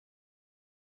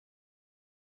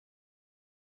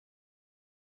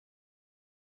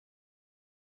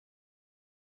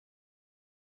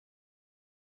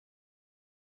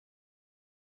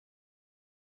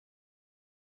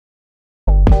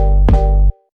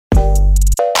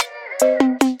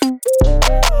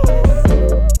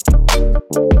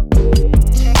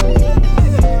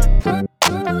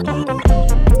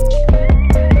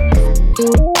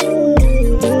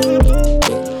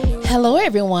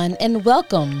and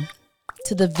welcome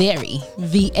to the very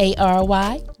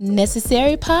VARY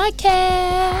Necessary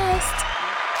Podcast.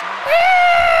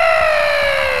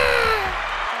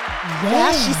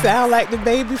 Now she sound like the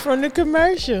baby from the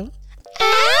commercial.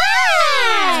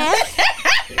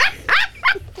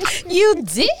 You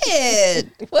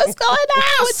did. What's going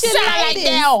on with you, like ladies?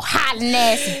 that old hot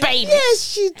ass baby. Yes,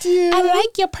 she did. I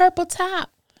like your purple top.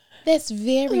 That's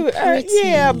very pretty.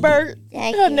 Yeah, Bert.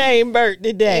 Thank Her you. name Bert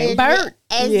today. Bert.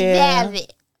 It's Yeah.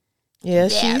 velvet. Yeah,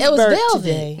 she's It was Bert velvet.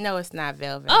 today. No, it's not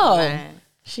velvet. Oh. Mine.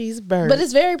 She's Bert. But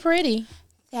it's very pretty.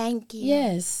 Thank you.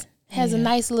 Yes. Has a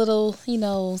nice little,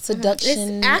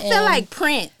 seduction. I feel and- like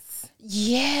Prince.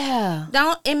 Yeah.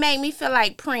 Don't it make me feel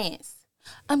like Prince?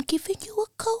 I'm giving you a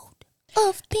coat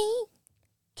of pink.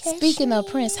 Speaking of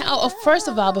Prince, first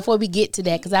of all, before we get to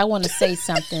that, because I want to say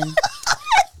something.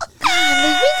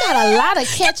 Golly, we got a lot of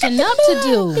catching up to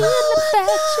do.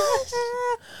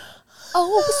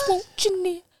 Always want you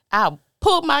near. I'll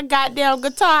pull my goddamn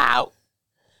guitar out.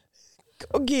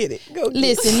 Go get it. Go get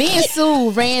Listen, me and Sue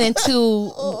ran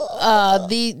into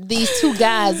these two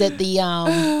guys at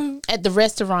the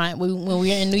restaurant when we were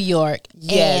in New York.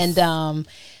 Yes. And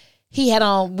he had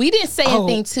on, we didn't say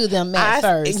anything to them at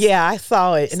first. Yeah, I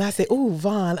saw it. And I said, ooh,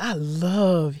 Vaughn, I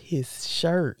love his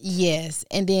shirt. Yes.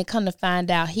 And then come to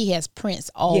find out he has Prince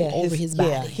all over his body.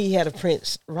 Yeah, he had a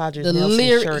Prince Rogers The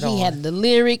Nelson shirt on. he had the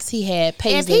lyrics. He had If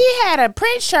Paisley. he had a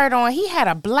Prince shirt on, he had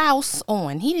a blouse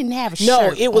on. He didn't have a No,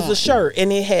 shirt. it was on. a shirt,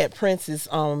 and it had Prince's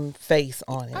face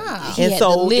on it. He And had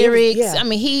so the lyrics. It was, yeah. I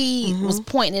mean, he was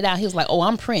pointing it out. He was like, "Oh,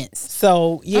 I'm Prince."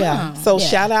 So yeah, so yeah.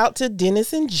 shout out to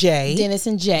Dennis and Jay. Dennis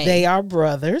and Jay. They are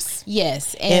brothers,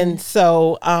 Yes, and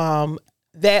so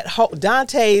that whole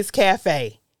Dante's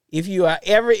Cafe. If you are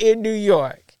ever in New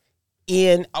York,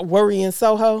 Worry in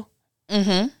Soho,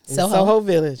 in Soho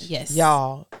Village, Yes.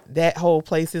 y'all, that whole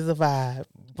place is a vibe.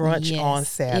 Brunch Yes, on it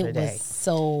Saturday. was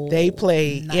so They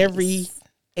played nice. every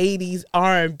 80s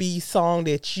R&B song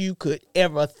that you could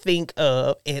ever think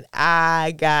of, and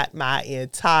I got my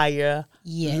entire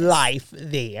Yes. life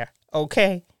there.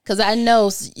 Okay. Because I know,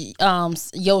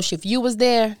 Yosh, if you was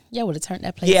there, y'all would have turned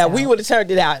that place Yeah, out. we would have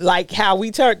turned it out like how we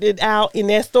turned it out in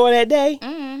that store that day.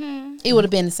 It would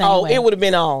have been the same way. It would have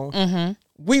been on. Mm-hmm.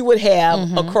 We would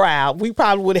have a crowd. We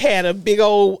probably would have had a big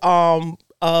old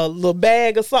little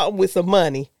bag or something with some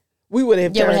money. We would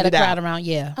have Yeah, we turned had a it crowd out. around,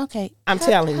 yeah. Okay, I'm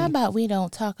telling How you. about we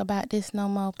don't talk about this no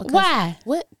more? Because Why?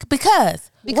 What? Because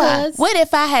what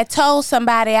if I had told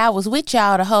somebody I was with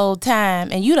y'all the whole time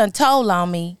and you done told on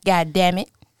me? God damn it!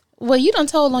 Well, you done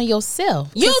told on yourself.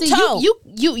 You See, told.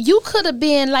 You could have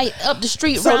been like up the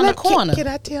street, So around the let- corner. Can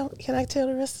I tell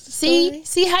the rest of the story?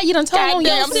 See how you done told on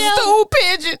Goddamn yourself. stool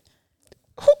pigeon.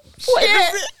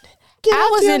 Shit. Can I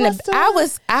was tell in my the story?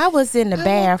 I was in the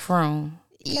bathroom.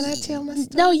 Can I tell my story?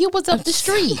 No, you was up the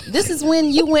street. This is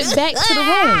when you went back to the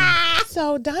room.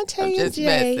 So Dante and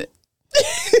Jay,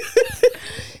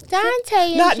 Dante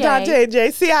and not Jay. Dante and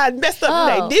Jay. See, I messed up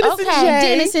the name. Dennis and okay. Jay.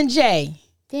 Dennis and Jay.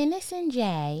 Dennis and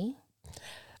Jay.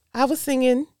 I was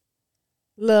singing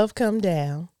 "Love Come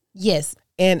Down," Yes.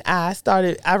 and I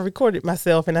recorded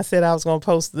myself, and I said I was going to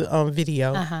post the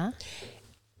video. Uh-huh.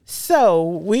 So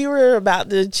we were about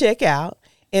to check out,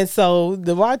 and so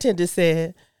the bartender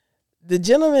said, "The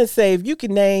gentleman said if you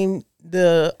can name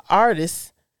the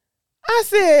artist." I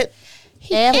said,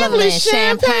 Evelyn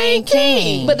Champagne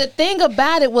King. But the thing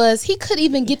about it was he couldn't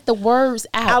even get the words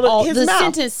out. Out of his the mouth.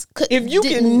 sentence If you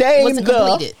can name wasn't the-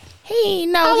 completed. He I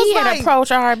know was he had like-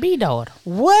 approached R&B daughter.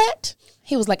 "What?"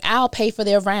 He was like, I'll pay for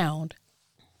their round.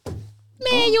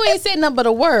 Man, you ain't said nothing but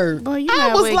a word. Boy, you I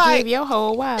might was well like, give your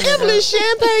whole wild. Evelyn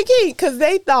Champagne King, because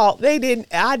they thought I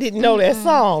didn't know that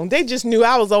song. They just knew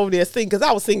I was over there singing because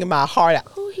I was singing my heart out.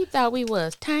 Who he thought we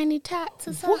was? Tiny Tots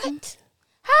or something? What?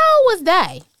 How old was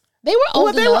they? They were old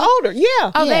Well, they enough. were older,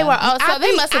 yeah. Oh, they Yeah. were old. So I they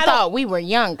think- must have I don't- thought we were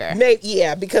younger. Maybe,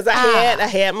 yeah, because I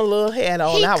had my little hat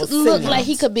on. He I was could look singing. like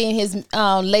he could be in his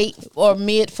late or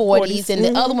mid 40s, and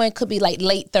the other one could be like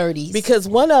late 30s. Because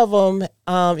one of them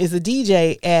is a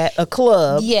DJ at a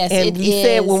club. Yes, and it we is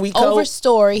said when we go,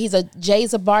 Overstory.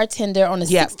 Jay's a bartender on the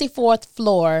Yep. 64th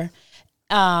floor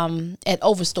at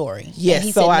Overstory. yes. And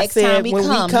he so said I next said time when we he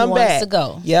come wants back, to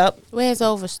go. Yep. Where's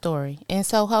Overstory? In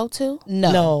Soho too?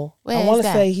 No, Where I is want to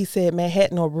that? say he said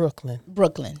Manhattan or Brooklyn.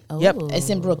 Brooklyn. Yep. It's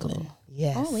in Brooklyn.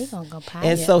 Yes. Oh, we gonna go pie.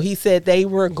 And so he said they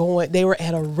were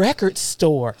at a record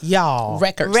store, y'all.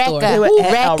 Record Recca. store. They were Who,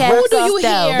 at a Recca record Who do you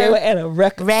Stove. hear? They were at a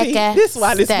record. See, Recca this is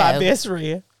why this is my Stove. best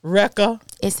friend. Recca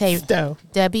It's a Stove.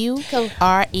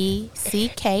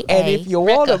 WRECKA. And if you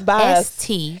want to buy a,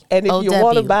 STOW. and if you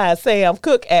want to buy a Sam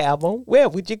Cooke album, where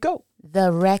would you go?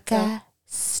 the Recca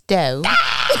Stove.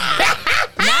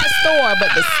 Not store, but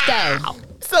the stove.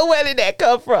 So where did that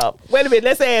come from? Wait a minute,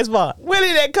 let's ask Vaughn. Where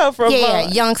did that come from, Yeah,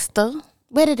 Vaughn? youngster.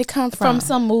 Where did it come from? From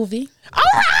some movie. All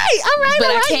right. But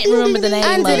I can't remember the name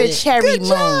Under of the it. cherry Good moon.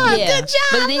 job. Yeah, Good job,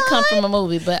 but it did come Vaughn. from a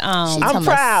movie. But I'm talking about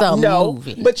proud. some No,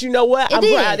 movie. but you know what? I'm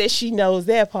did. proud that she knows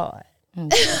that part.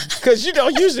 Because you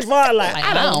don't usually Vaughn like,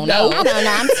 I don't know. I don't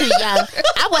know. I'm too young.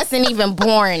 I wasn't even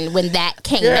born when that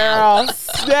came out. Girl,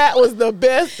 that was the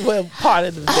best. Well, part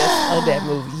of the best of that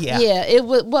movie. Yeah. yeah, it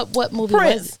was what movie was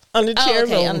Prince it? under the cherry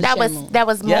okay, moon. under- That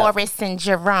was Yep. Morris and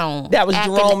Jerome. That was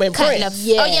Acting- Jerome and cutting Prince. up-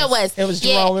 Yes. Oh yeah, it was. It was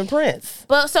Yeah. Jerome and Prince.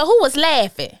 But so who was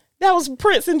laughing? That was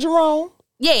Prince and Jerome.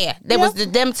 Yeah, there was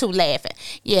them two laughing.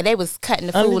 Yeah, they was cutting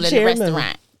the food in the cherry moon.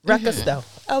 restaurant. Record store.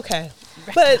 Okay.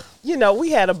 But,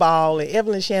 we had a ball, and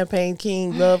Evelyn Champagne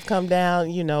King, Love Come Down,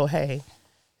 hey,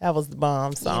 that was the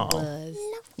bomb song. It was.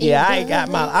 Yeah, I ain't got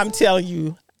I'm telling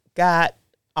you, got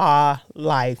our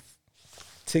life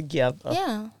together.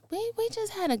 Yeah, we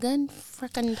just had a good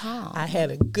freaking time. I had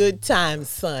a good time,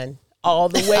 son. All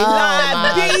the way Oh live,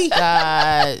 my B.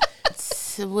 God.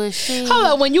 Was she? Hold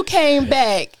on, when you came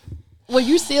back, were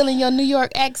you still in your New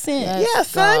York accent? Yeah,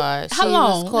 son. God. How She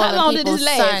long? was How calling long did people this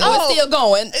last? son. Oh, it's still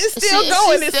going. It's still She-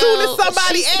 going. she As soon as still-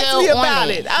 somebody she's asks still me on about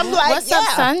it. it, I'm like, What's up,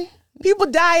 son? People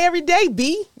die every day,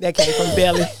 B. That came from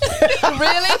Belly.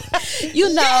 Really?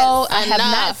 You know, I have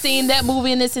enough. not seen that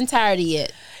movie in its entirety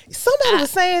yet. Somebody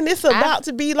was saying it's about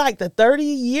to be like the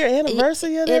 30-year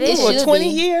anniversary of that it movie, or should 20 be.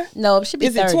 year. No, it should be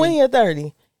Is 30. it 20 or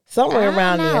 30? Somewhere around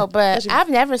I don't there. know, but I've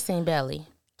never seen Belly.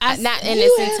 Not in You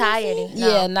its haven't entirety. No.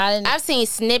 Yeah, not in. I've seen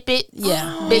snippets,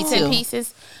 Yeah, bits me and too.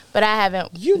 pieces, but I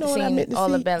haven't You know what I seen meant to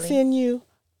all of Belly. send you?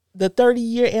 The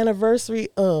 30-year anniversary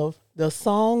of the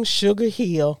song Sugar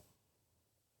Hill.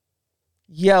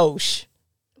 Yosh.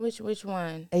 Which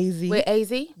one? AZ. With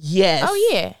AZ? Yes. Oh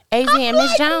yeah, AZ and Miss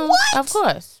like, Jones, what? of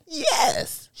course.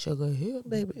 Yes. Sugar Hill,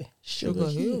 baby. Sugar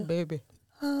Hill. baby.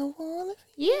 I wanna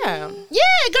Yeah, Yeah, girl,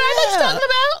 I know what you're talking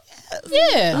about.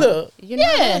 Yeah. Look. you know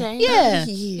Yeah, that, ain't you? yeah.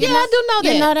 Yeah. Yeah, I do know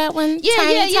that. You know that one? Yeah,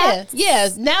 Tiny yeah. Tots?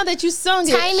 Yes, now that you sung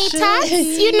it. Tiny Tots.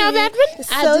 You know that one?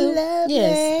 I So do. lovely.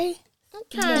 Yes.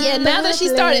 Okay. Yeah, now that she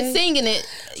started singing it.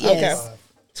 Yes. Okay.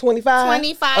 25?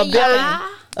 25, A belly? yeah.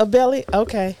 A belly?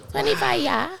 Okay. 25,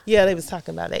 yeah. Yeah, they was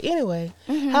talking about that. Anyway,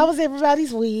 how was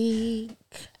everybody's week?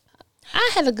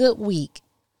 I had a good week.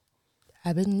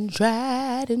 I've been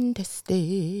tried and tested,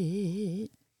 You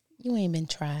ain't been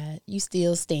tried. You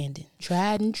still standing.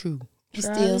 tried and true. You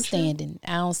Tried still and true. standing.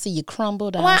 I don't see you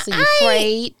crumbled. I Well, don't see you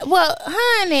frayed. Well,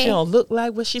 honey, She don't look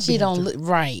like what she She been don't through. look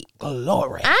right.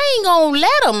 Glory. I ain't gonna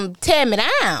let them tear me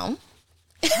down.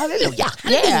 Hallelujah.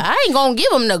 Yeah, I ain't gonna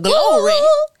give them the glory.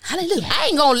 Hallelujah. I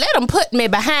ain't gonna let them put me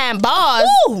behind bars.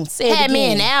 Ooh, say it Had me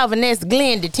in again. Alvin S.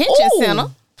 Glenn Detention Ooh. Center,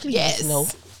 Please Yes. no.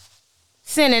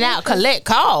 sending out collect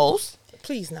calls.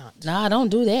 Please not. Nah, don't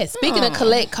do that. Speaking of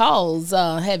collect calls,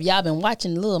 have y'all been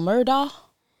watching Little Murdaugh?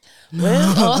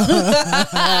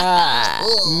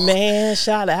 Man,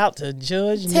 shout out to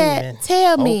Judge Newman.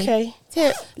 Tell me. Okay.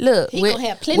 Look, He with, gonna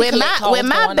have plenty with collect my calls with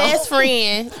my going best on.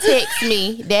 friend text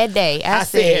me that day. I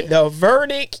said the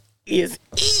verdict is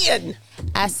in.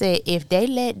 I said if they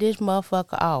let this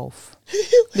motherfucker off,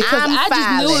 Because I'm I just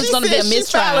knew it was She going to be a said she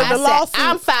mistrial. filed I the said, lawsuit.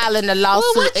 I'm filing a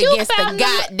lawsuit what you against the filing the-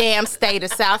 goddamn state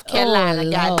of South Carolina.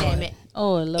 Oh, God Lord. damn it.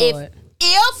 Oh, Lord.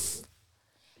 If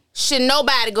should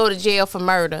nobody go to jail for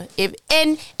murder? If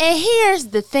and here's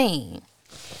the thing.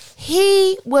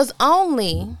 He was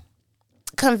only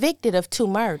convicted of 2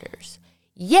 murders.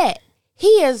 Yet he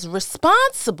is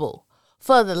responsible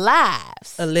for the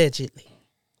lives. Allegedly.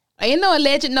 Ain't no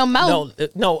alleged no more.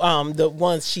 No, the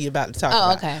ones she about to talk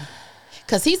Oh, about. okay.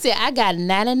 Because he said, I got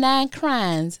 99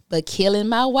 crimes, but killing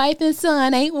my wife and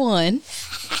son ain't one.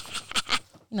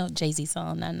 You know, Jay-Z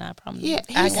song, 99 Problems. Yeah,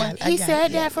 I got it, I he got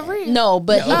said it, that for real. No,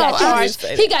 but he No, got I charged.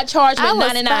 didn't say He that. got charged I with was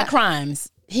 99 about-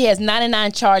 crimes. He has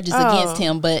 99 charges Oh. against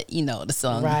him, but you know the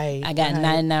song. Right, I got right.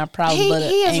 99 problems, but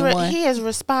He ain't one. he is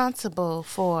responsible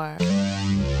for.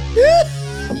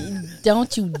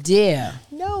 Don't you dare.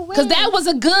 No way. Because that was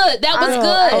good. That was Oh,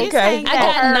 good. okay. saying I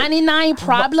that got her- 99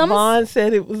 problems. Vaughn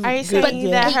said it was Are you good. saying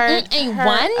yeah. that her, ain't her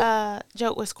one?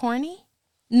 joke was corny?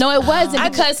 No, it wasn't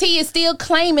because he is still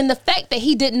claiming the fact that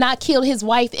he did not kill his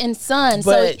wife and son.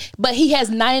 But he has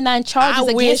 99 charges I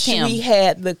against wish him. we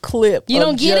had the clip. You of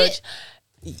don't get Judge. it?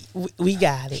 We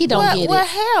got it. He don't get Well, it.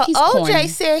 hell, He's OJ corny.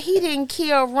 said he didn't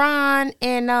kill Ron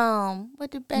and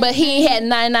what the But he had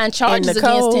 99 charges the against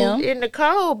code. him. in the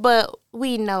cold, but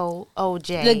we know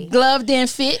OJ. The glove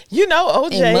didn't fit. You know,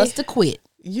 OJ. And must have quit.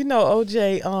 You know,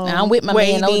 OJ I'm with my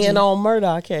weighed man, OJ. in on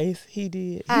Murdoch case. He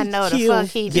did. I know the fuck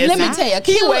he did. Let me tell you,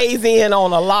 He weighs in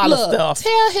on a lot of stuff.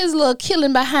 Tell his little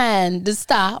killing behind to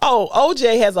stop. Oh,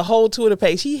 OJ has a whole Twitter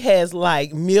page. He has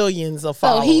like millions of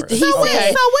followers. he So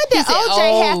what did said,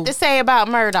 OJ have to say about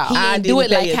Murdoch? He I didn't do it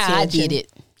didn't like pay how I attention. did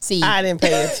it. See, I didn't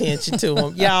pay attention to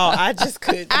him. Y'all, I just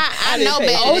couldn't. I didn't know pay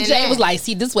better attention. than OJ that. was like,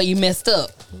 see, this way you messed up.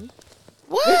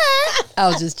 What? I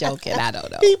was just joking. I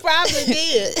don't know. He probably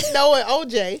did, knowing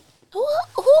OJ. Who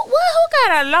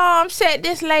got an alarm set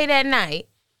this late at night?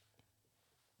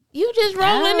 You just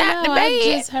rolling out the bed. I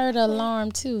just heard an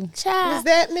alarm too. Child, Was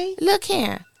that me? look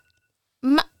here.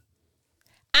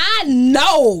 I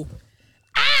know.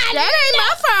 That ain't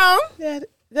my phone.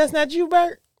 That's not you,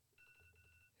 Bert?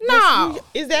 No.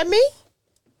 Is that me?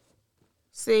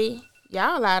 See,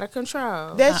 y'all out of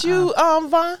control. That's you,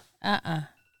 Vaughn?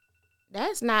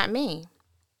 That's not me.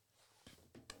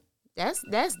 That's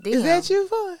them. Is that you,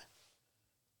 Vaughn?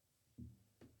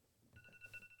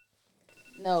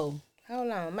 No.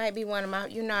 Hold on, might be one of my.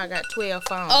 You know, I got 12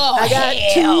 phones. Oh, I got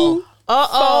hell. two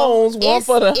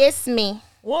phones. It's me.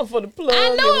 One for the plug. I know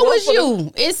and it one was for the-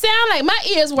 you. It sounded like my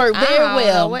ears work very I don't know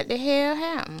well. what the hell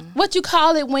happened? What you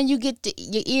call it when you get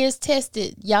your ears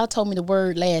tested? Y'all told me the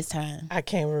word last time. I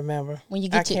can't remember. When you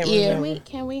get I your can't ear- remember.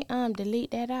 Can we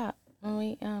delete that out when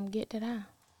we get that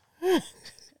out?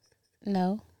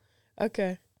 No.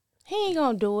 Okay. He ain't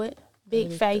gonna do it.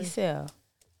 Big face self.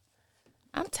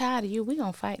 I'm tired of you. We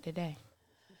gonna fight today.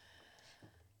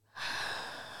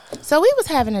 So we was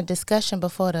having a discussion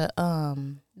before the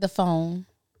phone.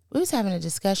 we was having a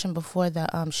discussion before the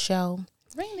show.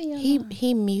 Ring the alarm.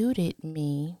 He muted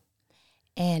me,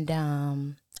 and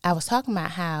I was talking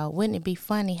about how wouldn't it be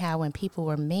funny how when people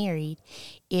were married,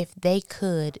 if they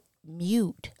could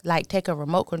mute, like take a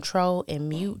remote control and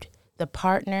mute the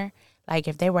partner, like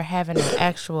if they were having an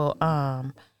actual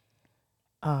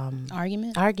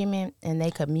argument and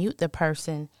they could mute the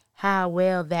person, how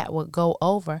well that would go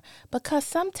over. Because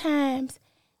sometimes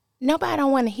nobody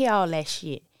don't want to hear all that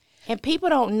shit, and people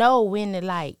don't know when to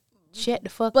like shut the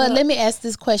fuck But up. let me ask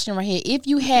this question right here. If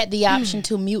you had the option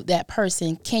to mute that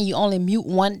person, can you only mute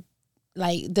one?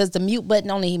 Like, does the mute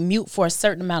button only mute for a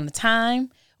certain amount of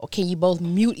time? Or can you both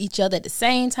mute each other at the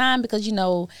same time? Because, you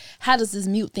know, how does this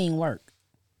mute thing work?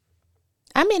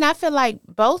 I mean, I feel like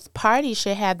both parties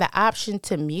should have the option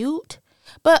to mute.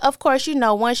 But, of course, you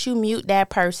know, once you mute that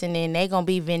person, then they going to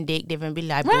be vindictive and be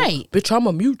like, Right. bitch, I'm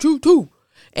going to mute you too.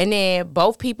 And then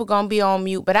both people going to be on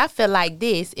mute. But I feel like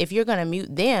this, if you're going to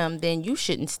mute them, then you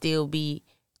shouldn't still be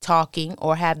talking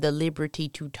or have the liberty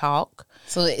to talk.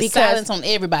 So it's Because- silence on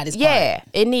everybody's part. Yeah,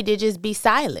 it need to just be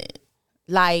silent.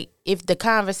 Like, if the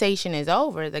conversation is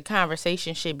over, the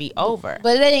conversation should be over.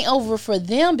 But it ain't over for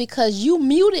them because you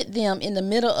muted them in the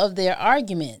middle of their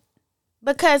argument.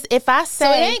 Because if I So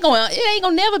say... it ain't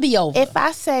gonna never be over. If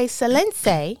I say, Silence,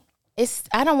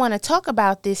 I don't want to talk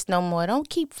about this no more. Don't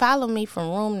keep following me from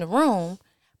room to room.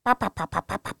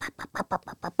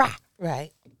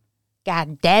 Right.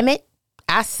 God damn it.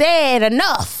 I said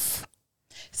enough.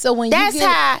 So when That's you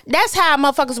get how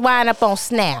motherfuckers wind up on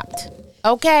Snapped.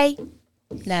 Okay?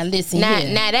 now listen Now-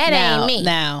 here. now that ain't me.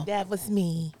 Now That was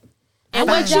me. And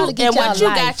want y'all to get y'all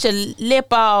got your lip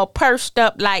all pursed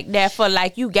up like that for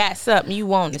like you got something you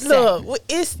want to say. Look,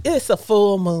 it's a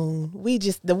full moon. We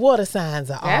just the water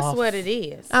signs are That's off. what it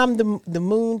is. I'm the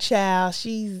moon child.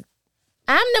 She's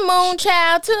I'm the moon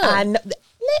child too. I know.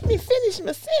 Let me finish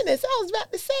my sentence. I was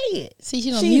about to say it. see,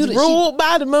 she done She's muted. ruled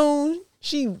by the moon.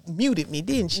 She muted me,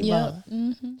 didn't she, Yeah.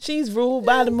 Mom? She's ruled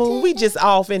by the moon. We just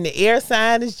off, and the air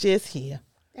sign is just here.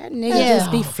 That nigga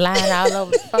just be flying all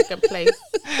over the fucking place.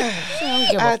 She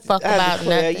don't give a fuck about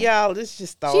declare, nothing. y'all. Let's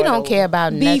just start. She don't over. care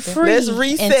about Be nothing. free Let's in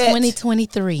reset.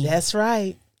 2023. That's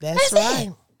right. That's right.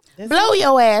 Blow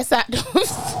your ass out.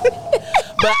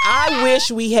 But I wish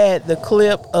we had the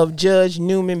clip of Judge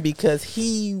Newman because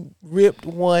he ripped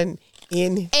one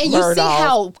in And Murdoch. you see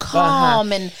how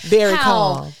calm and very how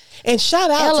calm. And shout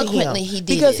out eloquently to him he did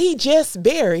because it. he just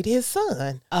buried his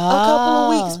son a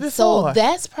couple of weeks before. So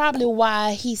that's probably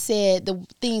why he said the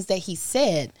things that he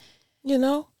said. You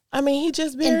know, I mean, he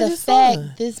just buried And the his fact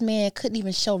son. this man couldn't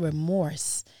even show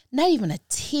remorse, not even a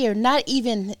tear, not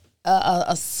even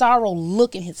a sorrow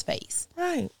look in his face.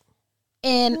 Right.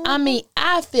 And I mean,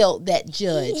 I felt that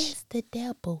judge. It's the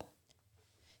devil.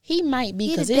 He might be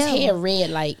He because the his devil. hair red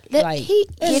like he-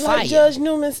 It's fire. like Judge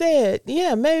Newman said.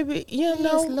 Yeah, maybe, you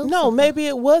know, Lucifer. no, maybe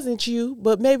it wasn't you,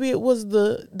 but maybe it was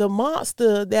the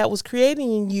monster that was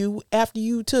creating in you after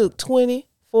you took 20,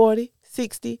 40,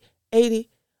 60, 80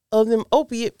 of them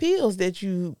opiate pills that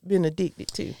you've been addicted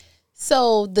to.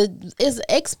 So this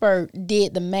expert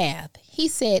did the math. He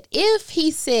said if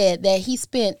he said that he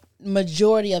spent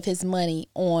majority of his money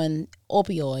on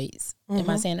opioids, am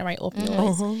I saying that right?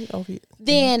 Opioids.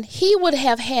 Then he would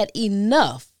have had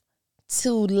enough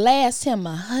to last him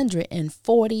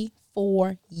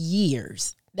 144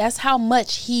 years. That's how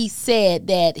much he said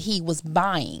that he was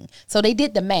buying. So they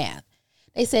did the math.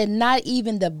 They said not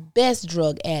even the best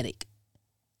drug addict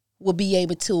will be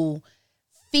able to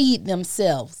feed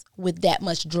themselves with that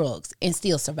much drugs and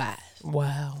still survive.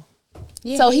 Wow.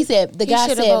 Yeah, So he said, the guy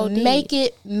said, OD'd. make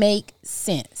it make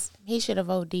sense. He should have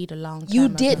OD'd a long time You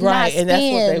ago. did not Right, spend, and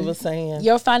that's what they were saying.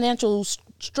 Your financial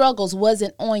struggles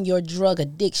wasn't on your drug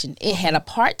addiction. It had a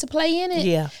part to play in it,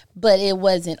 Yeah. but it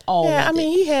wasn't all Yeah, of I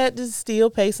mean, it. he had to still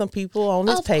pay some people on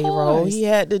his Of payroll. course. He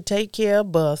had to take care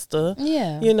of Buster.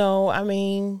 Yeah. You know, I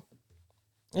mean,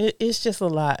 it's just a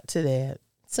lot to that.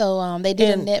 So they did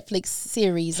And a Netflix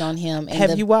series on him. And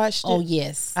have you watched it? Oh,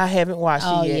 yes. I haven't watched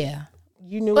Oh, it yet. yeah.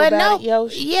 You knew But about no, it,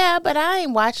 Yosh? yeah, but I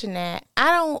ain't watching that.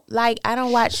 I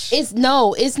don't watch. It's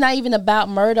not even about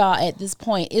Murdaugh at this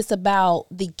point. It's about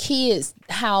the kids,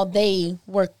 how they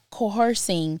were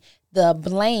coercing the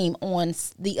blame on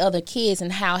the other kids,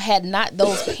 and how had not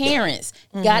those parents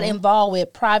got involved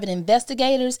with private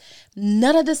investigators,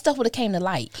 none of this stuff would have came to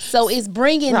light. So it's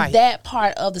bringing Right. that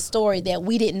part of the story that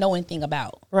we didn't know anything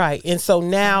about. Right. And so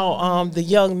now the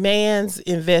young man's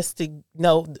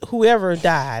whoever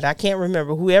died, I can't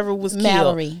remember, whoever was killed.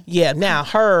 Mallory. Yeah, now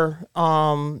her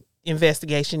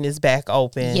investigation is back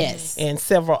open. Yes. And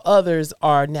several others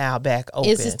are now back open.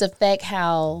 It's just the fact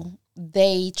how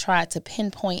they tried to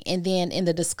pinpoint, and then in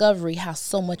the discovery, how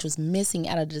so much was missing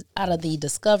out of the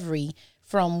discovery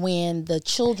from when the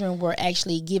children were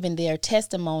actually giving their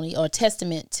testimony or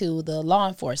testament to the law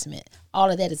enforcement.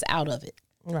 All of that is out of it.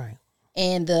 Right.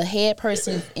 And the head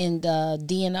person in the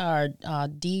DNR,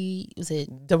 was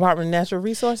it? Department of Natural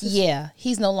Resources? Yeah,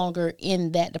 he's no longer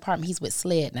in that department. He's with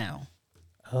SLED now.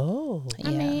 Oh. Yeah.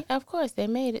 I mean, of course they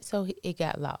made it so it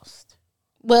got lost.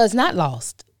 Well, it's not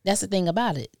lost. That's the thing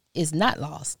about it. It's not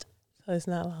lost. So it's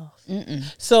not lost.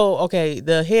 So, okay,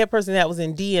 the head person that was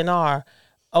in DNR,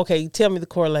 okay, tell me the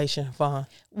correlation, Vaughn.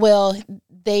 Well,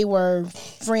 they were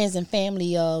friends and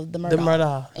family of the Murdaugh.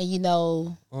 Murdaugh. And you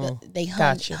know, they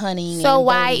Gotcha. hunting. So and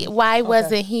why boating.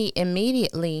 wasn't he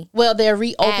immediately Well, they're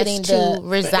reopening asked to the.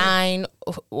 resign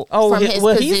Oh, from his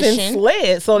well, position? he's in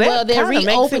SLED, so Well, that they're kind of makes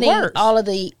it reopening worse. all of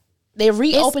the. They're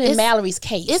reopening it's- Mallory's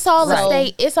case. It's all So- a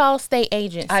state. It's all state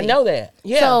agency. I know that.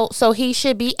 Yeah. So he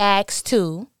should be asked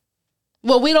to.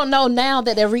 Well, we don't know now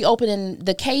that they're reopening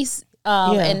the case.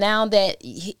 Yeah. And now that,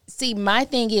 see, my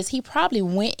thing is he probably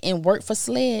went and worked for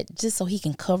SLED just so he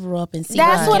can cover up and see.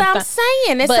 That's what what he can I'm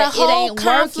saying. It's But a it whole ain't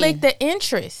conflict working. of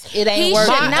interest. It ain't he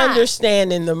working. should My not.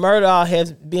 understanding, the Murdaugh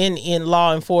has been in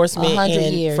law enforcement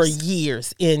 100 years. for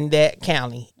years in that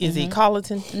county. Is it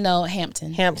Colleton? No,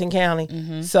 Hampton. Hampton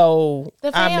County. So The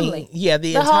I family. mean, yeah,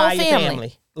 the The whole entire family.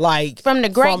 family. Like From the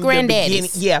great-granddaddies. beginning-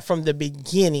 yeah, from the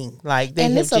beginning. Like they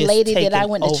And have this a just lady that I taken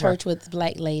went to over. church with,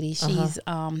 black lady. She's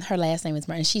her last name is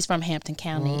Martin. She's from Hampton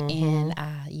County, and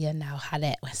you know how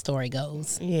that story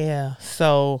goes. Yeah.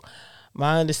 So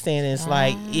my understanding is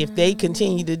like if they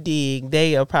continue to dig,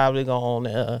 they are probably going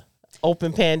to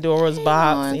open Pandora's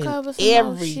box uncover and some more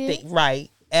everything. shit. Right.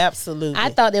 Absolutely. I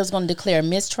thought they was going to declare a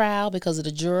mistrial because of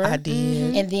the juror. I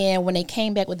did. And then when they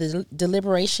came back with the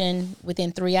deliberation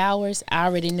within 3 hours, I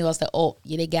already knew. I was like, oh,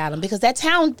 yeah, they got them. Because that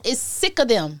town is sick of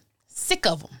them. Sick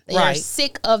of them. They are Right.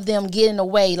 sick of them getting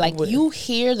away. Like, you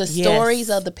hear the Yes. stories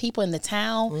of the people in the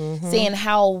town saying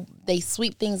how they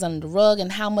sweep things under the rug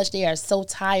and how much they are so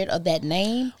tired of that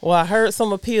name. Well, I heard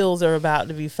some appeals are about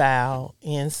to be filed.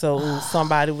 And so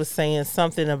somebody was saying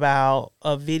something about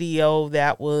a video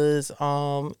that was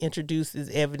introduced as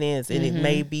evidence, and it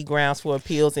may be grounds for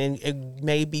appeals, and it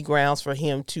may be grounds for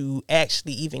him to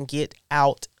actually even get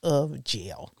out of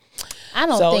jail. I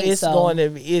don't So think it's so. going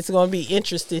to be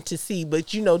interesting to see.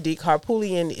 But you know, Dick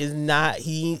Harpootlian is not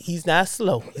he's not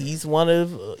slow. He's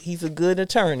he's a good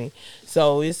attorney.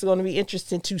 So it's going to be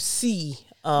interesting to see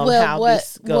how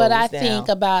this goes. What I down. think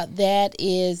about that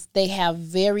is they have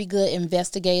very good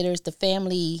investigators. The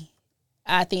family,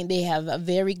 I think they have a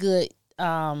very good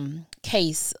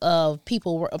case of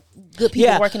good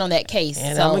people working on that case.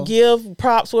 And so I'm gonna give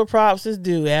props where props is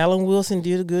due. Alan Wilson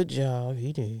did a good job.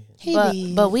 He did. he But,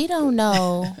 did. but we don't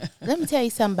know. Let me tell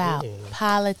you something about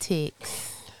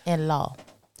politics and law.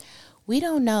 We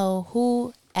don't know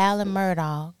who Alan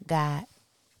Murdaugh got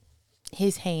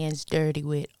his hands dirty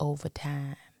with over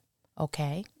time.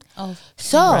 Okay? Oh,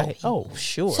 So, Right. Oh,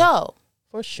 sure. so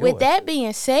For sure. with that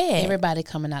being said, everybody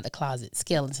coming out the closet,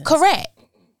 skeleton. correct.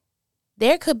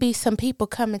 there could be some people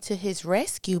coming to his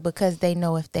rescue because they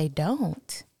know if they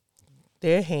don't,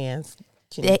 their hands.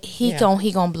 that he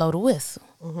gonna blow the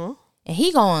whistle, and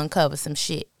he gonna uncover some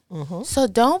shit. So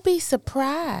don't be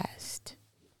surprised.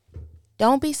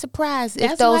 Don't be surprised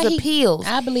if those appeals.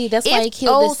 I believe that's why he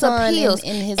killed his son and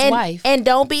his wife. And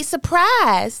don't be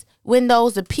surprised when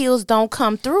those appeals don't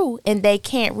come through and they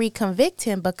can't reconvict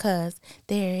him, because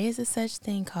there is a such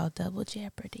thing called double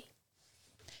jeopardy.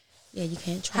 Yeah, you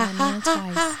can't try a man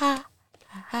twice.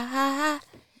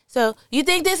 So you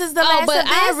think this is the last but of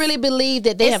this? I really believe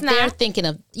that they're not. thinking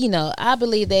of, I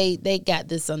believe they got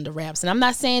this under wraps. And I'm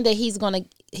not saying that he's gonna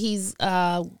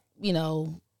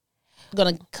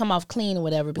come off clean or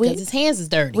whatever, because his hands is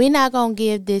dirty. We're not gonna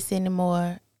give this any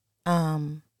more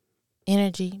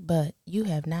energy, but you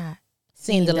have not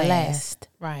seen the last,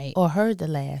 right, or heard the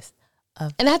last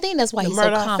of. And I think that's why The he's so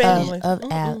Murdaugh confident.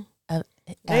 family.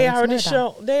 They already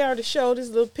showed this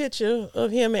little picture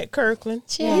of him at Kirkland.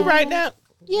 Yeah. He right down.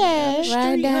 Yeah,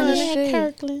 right down the yeah, street.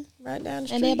 Kirkland. Right down the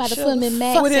street. And they about to show- put him in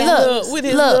Max. with his Look,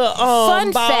 little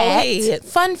fun bald fact. head.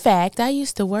 Fun fact. I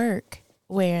used to work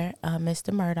where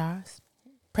Mr. Murdaugh's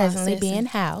presently being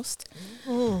housed.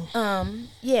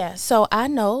 Yeah, so I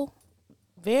know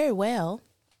very well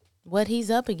what he's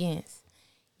up against.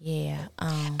 Yeah.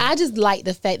 I just like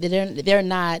the fact that they're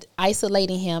not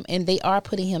isolating him, and they are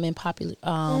putting him in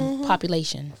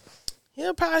population.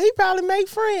 He probably make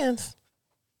friends.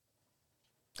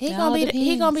 He It gonna all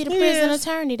be the prison Yes.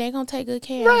 attorney. They gonna take good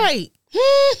care of him. Right.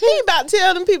 He about to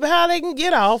tell them people how they can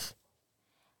get off.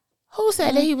 Who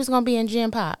said that he was gonna be in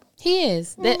Gym Pop? He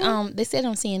is. They said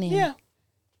on CNN. Yeah.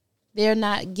 They're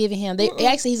not giving him.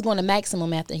 Actually, he's going to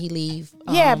maximum after he leave.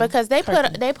 Yeah, because they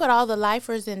put all the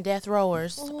lifers and death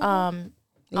rowers on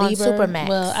Supermax.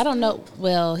 Well, I don't know.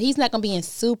 Well, he's not going to be in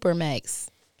Supermax.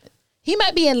 He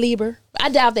might be in Lieber. I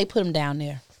doubt they put him down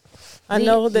there. I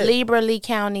know that. Lieber, Lee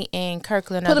County, and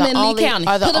Kirkland Put are him the in Lee only County.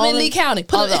 are the Put him in only- Lee County.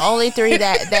 Put are him the in- only three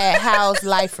that house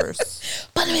lifers.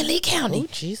 Put him in Lee County. Oh,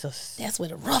 Jesus. That's where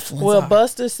the rough ones Well, are.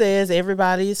 Buster says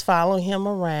everybody is following him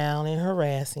around and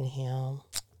harassing him.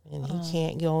 And he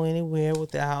can't go anywhere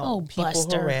without people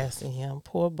Buster. harassing him.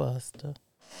 Poor Buster.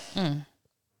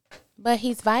 But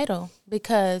he's vital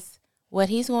because what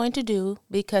he's going to do,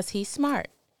 because he's smart.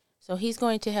 So he's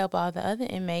going to help all the other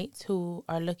inmates who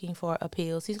are looking for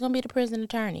appeals. He's going to be the prison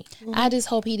attorney. I just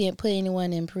hope he didn't put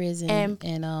anyone in prison And-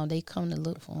 and they come to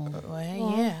look for him.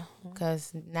 Well, yeah,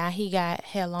 because now he got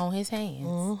hell on his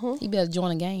hands. He better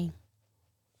join the game.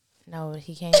 No,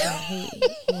 he can't. He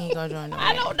ain't gonna join.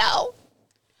 I don't know.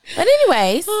 But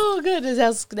anyways, Oh goodness,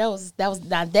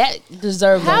 that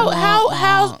deserved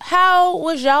how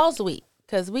was y'all's week?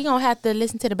 Because we gonna have to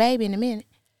listen to the baby in a minute.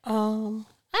 I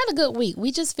had a good week.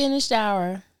 We just finished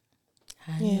our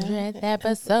 100th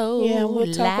episode. Yeah,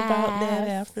 we'll talk about live. that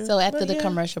after. so after But the yeah,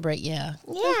 commercial break. Yeah, it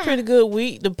was a pretty good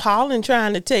week. The pollen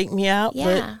trying to take me out.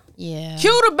 Yeah. yeah. Cue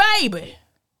the baby.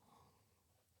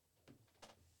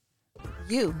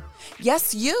 You.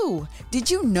 Yes, you.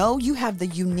 Did you know you have the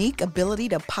unique ability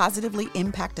to positively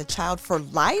impact a child for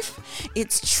life?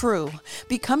 It's true.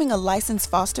 Becoming a licensed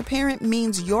foster parent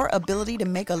means your ability to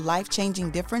make a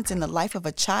life-changing difference in the life of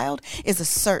a child is a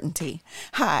certainty.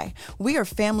 Hi, we are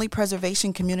Family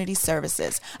Preservation Community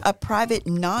Services, a private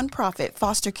nonprofit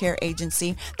foster care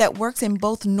agency that works in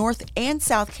both North and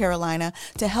South Carolina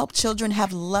to help children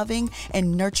have loving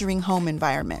and nurturing home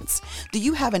environments. Do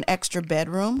you have an extra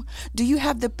bedroom? Do you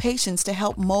have the patience to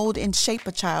help mold and shape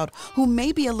a child who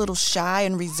may be a little shy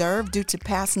and reserved due to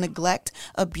past neglect,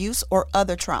 abuse, or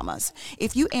other traumas?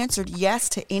 If you answered yes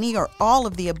to any or all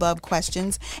of the above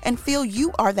questions and feel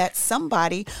you are that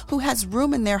somebody who has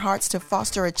room in their hearts to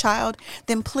foster a child,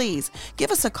 then please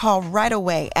give us a call right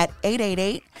away at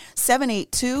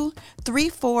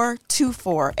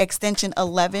 888-782-3424, extension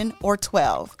 11 or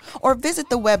 12, or visit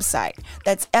the website.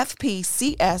 That's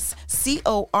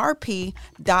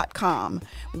fpcscorp.com.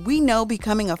 We know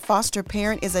becoming a foster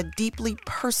parent is a deeply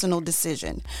personal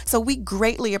decision, so we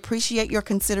greatly appreciate your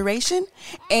consideration,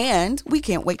 and we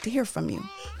can't wait to hear from you.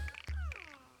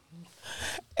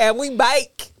 And we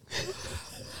bike.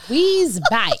 We's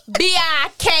bike.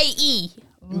 BIKE.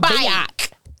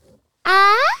 Bike.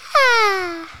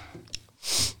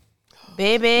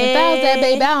 Baby. If I was that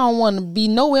baby, I don't want to be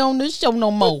nowhere on this show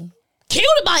no more. Kill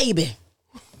the baby.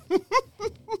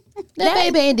 That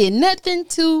baby ain't did nothing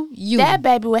to you. That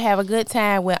baby would have a good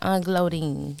time with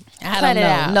Unglodine. I Cut don't it know.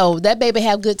 out. No, that baby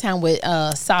have a good time with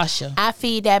Sasha. I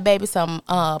feed that baby some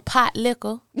pot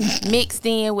liquor mixed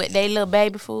in with their little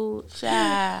baby food.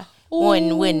 Child.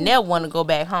 Wouldn't never want to go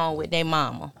back home with their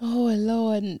mama. Oh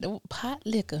Lord, pot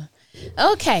liquor.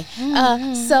 Okay,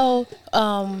 so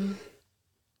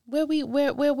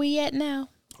Where we at now?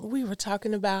 We were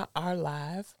talking about our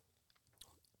live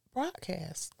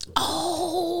broadcast.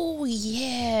 Oh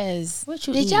yes. What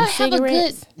you Did eating, y'all have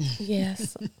cigarettes? a good?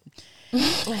 Yes. I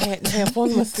had to have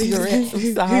one of my cigarettes.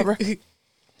 I'm sorry.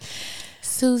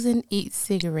 Susan eats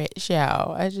cigarettes,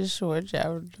 y'all. I just short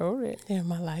y'all know that. They're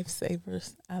my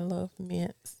lifesavers. I love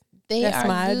mints. They That's are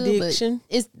my good, but addiction.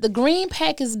 It's the green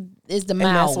pack is the And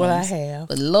mild that's what I ones. have.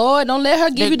 But Lord, don't let her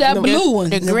give you that blue one.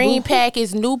 The green pack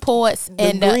is Newports,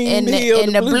 and the green pill,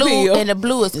 and the the blue blue pill. and the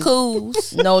blue is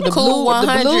Cools. No, the Cool blue.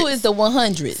 The blue 100s. is the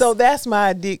 100. So that's my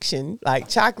addiction. Like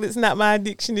chocolate's not my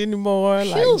addiction anymore.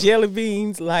 Phew. Like jelly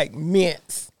beans, like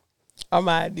mints are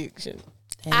my addiction.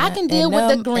 I can deal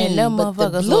with the green, and them but the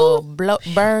motherfuckers blue- will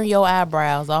burn your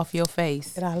eyebrows off your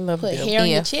face. And I love put them. hair on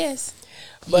your Yeah. chest.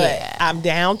 But Yeah. I'm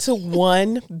down to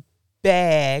one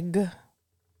bag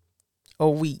a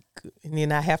week. And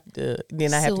then I have to So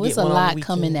get it's a one on lot the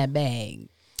come in weekend. that bag.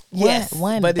 Yes,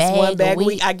 One but it's one bag a bag a week.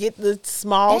 week. I get the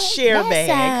small share that bag.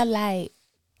 sound like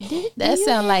That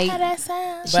sound like how that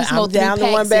sound? she But I'm smoked down 3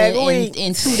 to one packs bag a in week.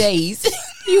 2 days.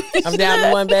 I'm down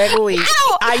to one bag a week.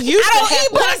 I used to have eat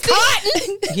but a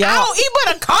cotton. Yeah. I don't eat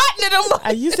but a cotton of them.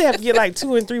 I used to have to get like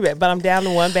 2 and 3 bags, but I'm down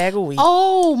to one bag a week.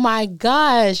 Oh my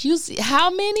gosh! You see how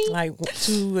many? Like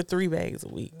 2 or 3 bags a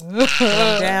week. So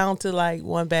I'm down to like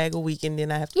one bag a week, and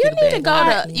then I have to You get a need bag to a go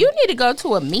week. to. You need to go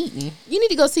to a meeting. You need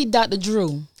to go see Dr.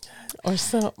 Drew. or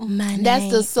something.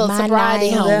 That's the sobriety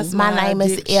home. That's My my name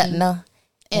is addiction. Edna,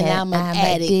 And I'm an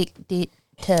addict. addicted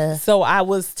to. So I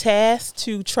was tasked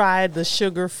to try the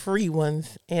sugar-free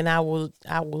ones, and I will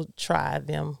try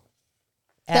them.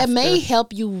 That may after.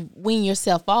 help you wean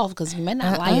yourself off because you may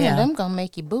not like Yeah, them. them gonna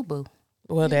make you boo boo.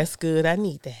 Well, that's good. I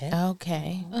need that.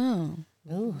 Okay. Oh.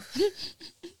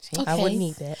 I would Okay.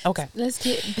 need that. Okay. Let's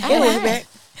get Anyway, back back.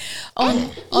 on the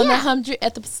 100th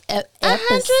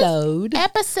episode.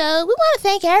 Episode. We want to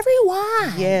thank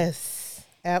everyone Yes,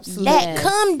 absolutely. that Yes.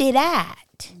 come to that.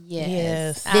 Yes,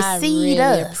 Yes. I Deceive really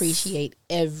us. appreciate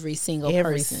every single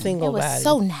Every person. single It was body.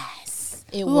 so nice.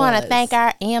 It we want to was. thank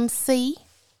our MC.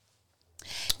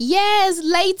 Yes,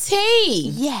 Lady.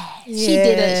 Yes. She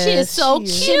did it. She is so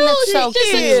Yes, cute. she is. So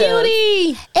She's cute. a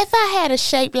cutie. If I had a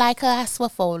shape like her, I swear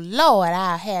for Lord,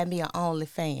 I'll have me an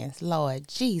OnlyFans. Lord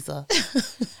Jesus.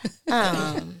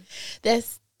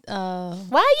 That's Why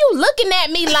are you looking at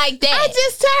me like that? I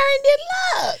just turned it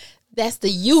up. that's the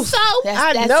youth. So?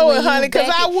 I know when it, you honey, 'cause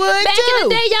back I in- would back in too. the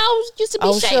day, y'all used to be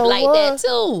Oh, shaped sure like was. that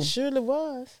too. Surely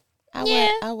was. Yeah,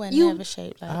 I wasn't you- never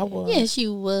shaped like I that. was. Yes,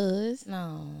 you was.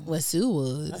 No, Well, Sue I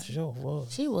was. sure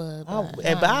was. she was.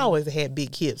 But I always had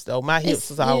big hips though. My hips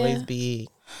was always yeah. big,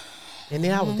 and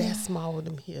then I was that small with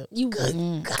them hips. You Good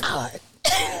mm. God.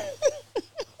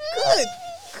 Good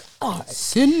God.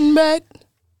 Sitting back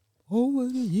over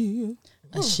the year.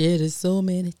 I shedded so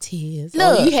many tears.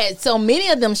 Look. You had so many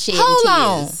of them shedding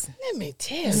Hold tears. Let me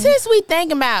tell you. Since we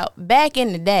thinking about back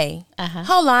in the day, Uh-huh.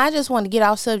 hold on, I just want to get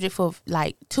off subject for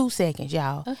like 2 seconds,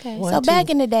 y'all. Okay. One, So two. back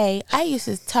in the day, I used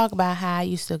to talk about how I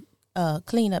used to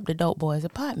clean up the dope boys'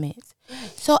 apartments.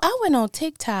 So I went on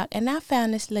TikTok and I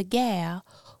found this little gal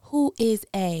who is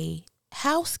a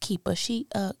housekeeper. She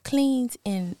cleans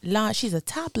and laundry. She's a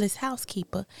topless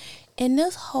housekeeper, and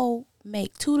this hoe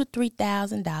make $2,000 to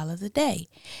 $3,000 a day.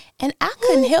 And I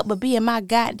couldn't help but be in my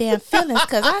goddamn feelings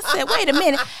because I said, wait a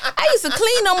minute, I used to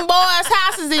clean them boys'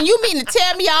 houses, and you mean to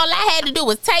tell me all I had to do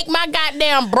was take my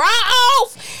goddamn bra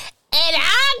off and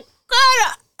I did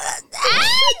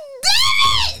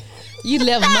it? You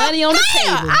left money on the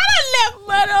Damn, table. I done left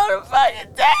money on the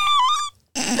fucking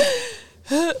table.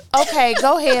 Okay,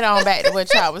 go ahead on back to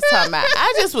what y'all was talking about.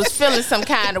 I just was feeling some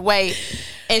kind of way,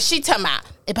 and she talking about,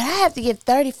 but I have to give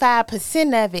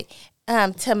 35% of it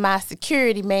to my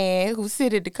security man who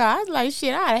sit in the car. I was like,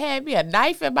 shit, I'd have me a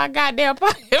knife in my goddamn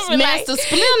pocket. Master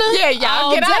Splinter Yeah, y'all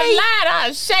all get out of day. line.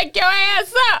 I'll shake your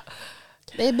ass up.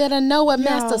 They better know what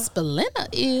Yeah. Master Splinter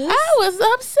is. I was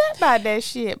upset by that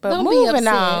shit, but Don't be moving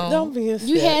upset. on. Don't be upset.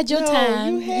 You had your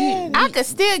time. You had I could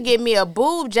still get me a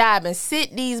boob job and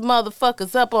sit these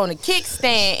motherfuckers up on a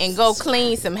kickstand and go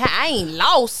clean some hair. I ain't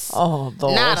lost Oh,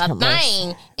 Lord, not a have mercy.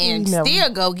 thing and You never- still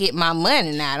go get my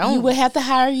money now. You Don't would have to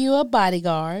hire you a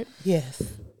bodyguard. Yes,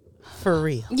 for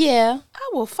real. Yeah. I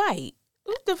will fight.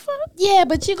 What the fuck? Yeah,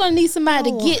 but you're gonna need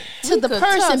somebody to get to we the could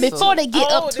person tussle. before they get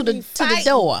Oh, up to to the be to the fighting.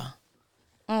 door.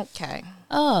 Okay.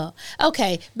 Oh,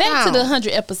 okay. Back to Gone. the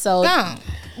 100 episode. Gone.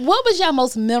 What was your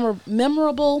most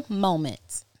memorable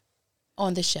moment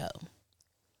on the show?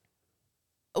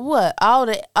 What? All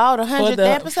the 100th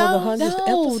episode? For the 100th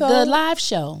No, episode? the live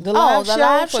show. The live the show?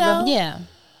 live for show? The, Yeah.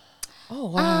 oh,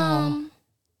 wow.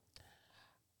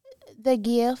 The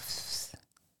gifts.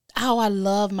 Oh, I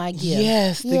love my gift.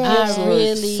 Yes, the Yeah. gifts I were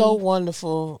really- so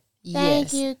wonderful.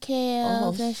 Thank Yes. you,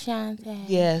 Kels and Shante.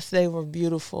 Yes, they were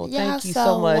beautiful. Y'all Thank you so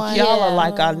so much. wonderful. Y'all are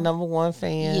like our number one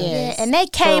fans. Yes. Yeah, and they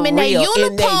came For in their real, uniform.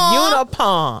 in their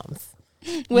uniforms.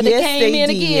 When Yes, it came they in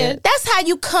did. again. That's how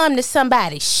you come to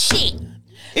somebody's shit.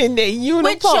 In their With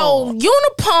uniform. your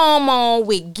uniform on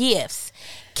with gifts.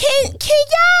 Can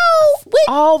y'all with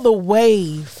All the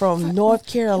way from North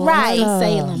Carolina. right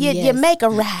Salem. You Yes. make a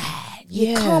ride.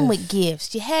 You come Yes. with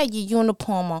gifts. You have your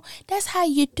uniform on. That's how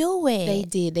you do it. They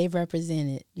did. They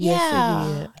represented. Yes, Yeah.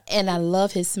 they did. And I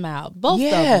love his smile. Both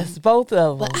Yes, of them. both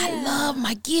of them. But I love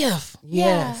my gift.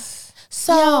 Yes.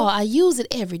 So Y'all, I use it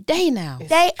every day now.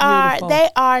 they are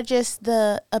beautiful. just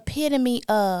the epitome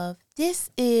of this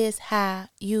is how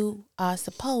you are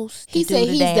supposed to He do said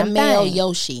the he's the damn male thing.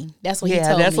 Yoshi. That's what he Yeah,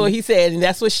 told that's me. what he said, and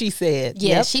that's what she said.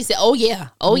 Yeah, Yep. she said, "Oh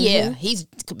yeah, He's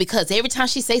because every time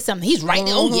she say something, he's right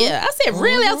there. Oh yeah." I said,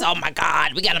 "Really?" I said, "Oh my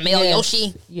God, we got a male Yes.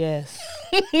 Yoshi." Yes.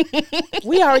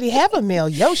 We already have a male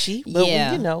Yoshi, but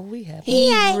Yeah. we have.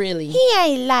 He ain't- really, He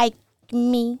ain't like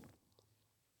me.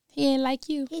 he ain't like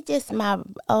you. He just my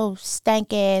old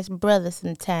stank ass brother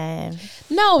sometimes.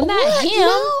 No, not him.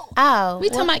 Oh, We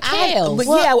talking about Kels. But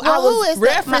Well, yeah, I well, who was is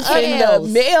that? My referencing Kels. the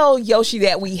male Yoshi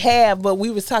that we have, but we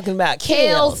was talking about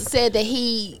Kels Kels. said that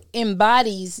he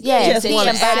embodies. Yes, Just he want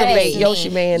to embodies aggravate me. Yoshi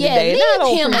Man Yeah, today. And I leave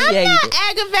don't him. appreciate I'm it. not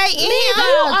aggravating him.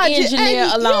 our I just- engineer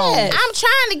and- alone. yes. I'm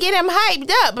trying to get him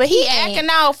hyped up, but he ain't. acting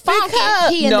all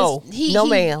funky. He in No, this- no,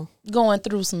 ma'am. Going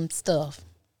through some stuff.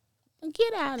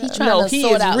 Get out He of trying No, to he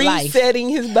sort is out life. resetting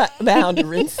his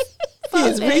boundaries. He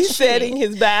is resetting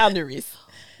his boundaries.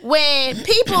 When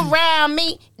people around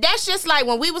me, that's just like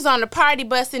when we was on the party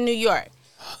bus in New York.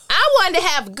 I wanted to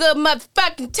have a good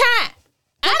motherfucking time.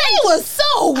 It was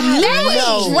so that was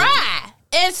know. dry,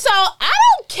 and so I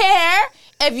don't care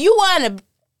if you want to.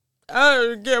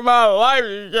 I get my life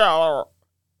together.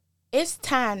 It's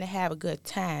time to have a good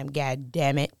time. God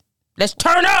damn it! Let's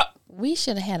turn up. We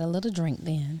should have had a little drink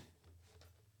then.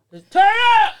 Let's turn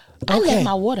up. I Okay. left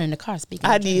my water in the car. Speaking,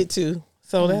 I of drink. did too.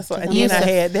 So that's why. And I'm then I so-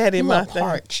 had that in I'm a my little thing.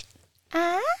 parched.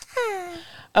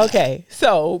 Okay,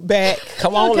 so back.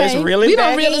 Come on, let's Okay. really we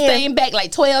back done reel this in. thing back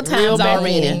like 12 Reel times back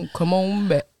already. in. Come on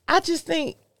back. I just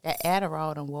think That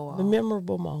Adderall done wore the off.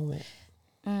 memorable moment.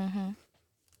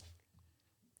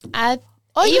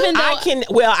 Even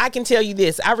though I can tell you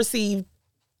this. I received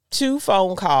 2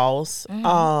 phone calls.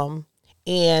 And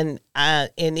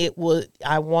it was,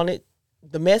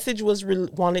 the message was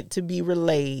wanted to be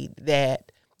relayed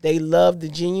that they loved the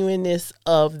genuineness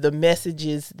of the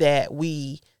messages that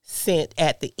we sent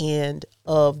at the end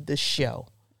of the show.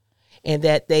 And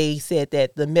that they said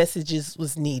that the messages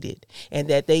was needed and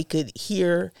that they could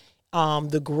hear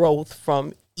the growth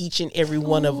from each and every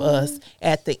one of us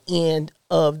at the end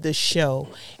of the show.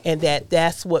 And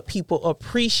that's what people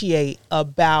appreciate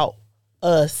about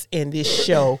us in this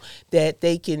show, that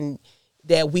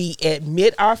we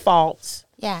admit our faults,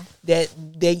 Yeah. that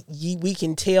we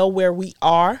can tell where we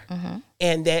are,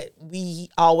 and that we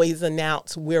always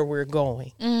announce where we're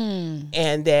going,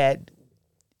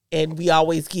 and we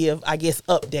always give, I guess,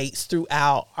 updates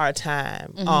throughout our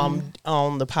time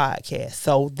on the podcast.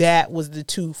 So that was the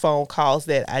 2 phone calls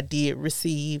that I did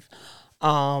receive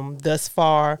thus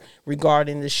far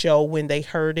regarding the show when they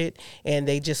heard it, and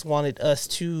they just wanted us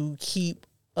to keep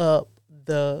up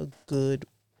the good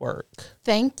work.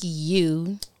 thank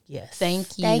you. Yes.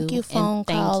 Thank you. Thank you, and phone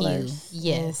thank callers.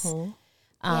 you. Yes.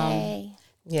 Yay.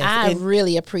 Yes. I and-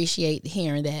 really appreciate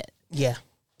hearing that. yeah,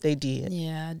 they did.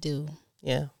 Yeah, I do.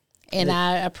 Yeah. And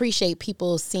I appreciate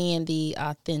people seeing the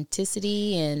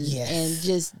authenticity and Yes. and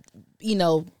just,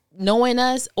 knowing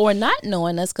us or not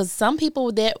knowing us, because some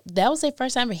people that was their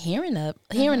first time hearing of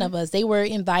us. They were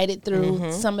invited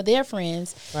through some of their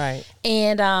friends, Right.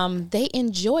 and they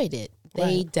enjoyed it.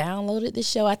 They downloaded the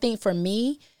show. I think for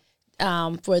me,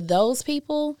 for those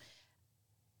people,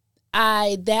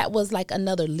 that was like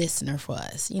another listener for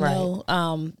us,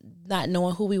 not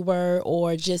knowing who we were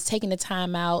or just taking the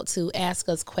time out to ask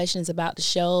us questions about the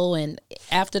show and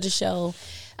after the show.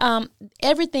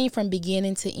 Everything from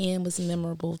beginning to end was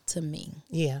memorable to me.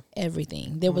 Yeah.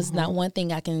 Everything. There was not one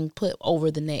thing I can put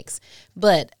over the next.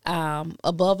 But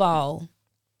above all,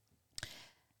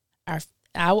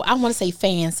 I want to say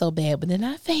fans so bad, but they're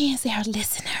not fans. They're our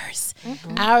listeners.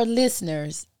 Our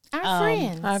listeners. Our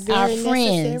friends. Our Our very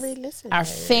friends. necessary listeners. Our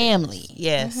family.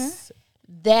 Yes.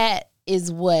 That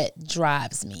is what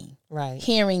drives me. Right.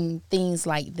 Hearing things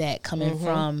like that coming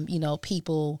from,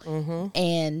 people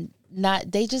and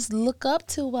they just look up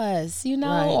to us,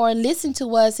 Right. or listen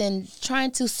to us and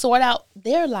trying to sort out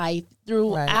their life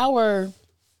through Right. our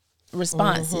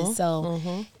responses. So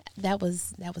that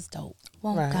was dope.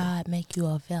 Won't Right. God make you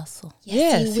a vessel?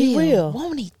 Yes, he will.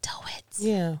 Won't he do it?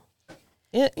 Yeah.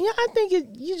 I think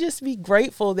you just be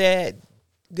grateful that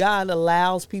God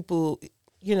allows people,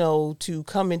 to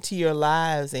come into your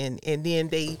lives and then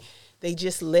they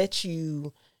just let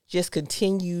you just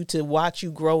continue to watch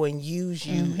you grow and use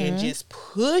you and just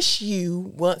push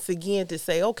you once again to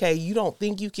say, okay, you don't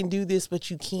think you can do this,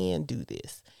 but you can do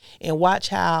this. And watch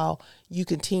how you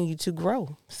continue to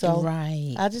grow. So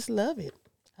Right. I just love it.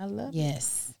 I love it.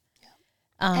 Yes.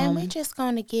 And we're just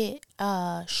going to get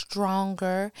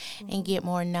stronger and get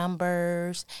more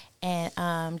numbers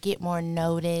and get more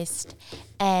noticed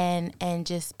and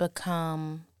just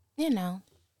become,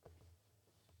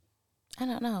 I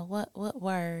don't know what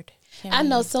word. can I we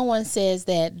know use? someone says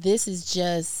that this is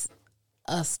just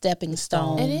a stepping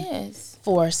stone. It is.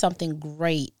 For something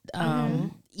great.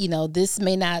 This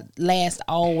may not last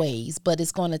always, but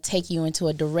it's going to take you into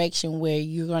a direction where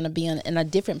you're going to be in a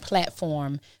different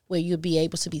platform where you'll be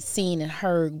able to be seen and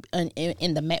heard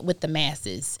with the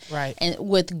masses, Right. and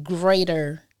with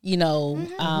greater, I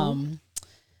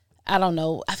don't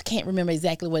know, I can't remember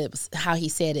exactly what it was, how he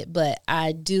said it, but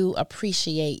I do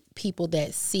appreciate people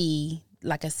that see,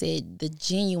 like I said, the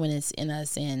genuineness in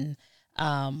us and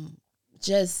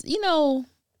just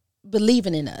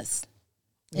believing in us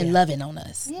and loving on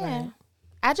us. Yeah.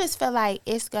 I just feel like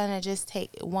it's going to just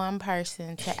take one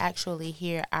person to actually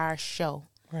hear our show,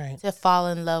 Right. to fall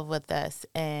in love with us,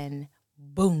 and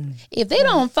boom. If they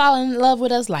don't fall in love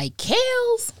with us like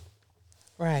Kels,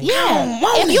 Right.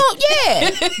 If you,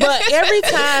 But every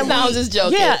time No, I'm just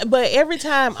joking. Yeah, but every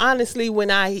time, honestly,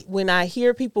 when I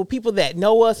hear people that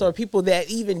know us or people that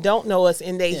even don't know us,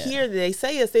 and they they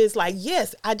say us, it's like,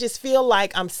 yes, I just feel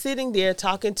like I'm sitting there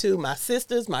talking to my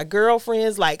sisters, my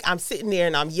girlfriends, like I'm sitting there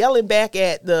and I'm yelling back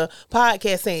at the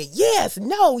podcast saying, yes,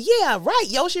 no, yeah, right,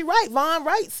 Yoshi, right, Vaughn,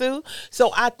 right, Sue. So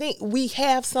I think we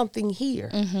have something here.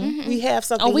 We have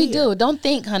something. oh, we here. do. Don't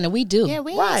think, honey, we do. yeah,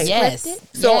 we Right. ain't Yes.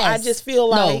 scripted. So Yes. I just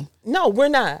feel like no, we're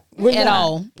not. We're At not.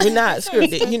 all. We're not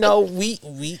scripted.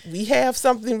 We have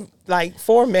something like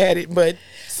formatted, but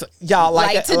y'all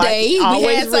Like today, we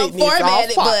always had some Whitney, it's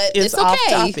formatted, off- but it's off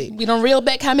okay. topic. We don't reel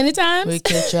back how many times? We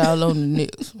catch y'all on the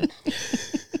next one.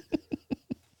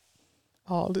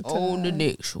 All the time. On the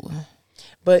next one.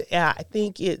 But I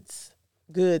think it's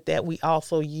good that we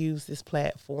also use this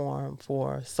platform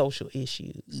for social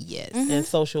issues Yes. and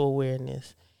social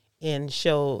awareness, and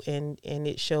show and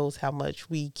it shows how much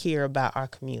we care about our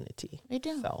community. We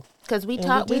do. So Because we we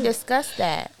do. discussed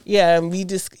that. yeah, and we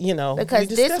just Because we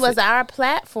this discuss was it. our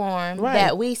platform Right.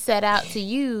 that we set out to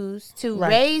use to Right.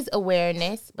 raise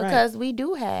awareness, because we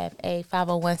do have a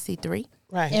 501c3.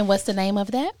 right. And what's the name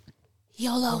of that?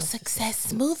 YOLO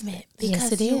Success Movement. Yes,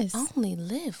 Because it you is. only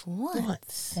live once.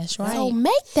 Once. That's right. So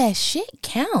make that shit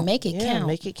count. Make it Yeah, count.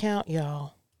 make it count,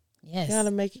 y'all. yes.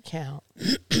 Gotta make it count.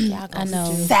 Y'all I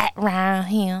know. gonna sat around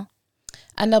here.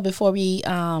 I know before we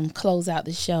close out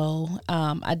the show,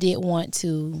 I did want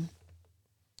to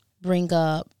bring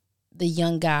up the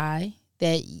young guy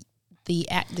that the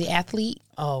athlete.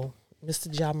 Oh,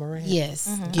 Mr. Ja Morant. Yes.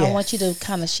 Yes. I want you to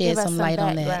kind of shed Give us some some light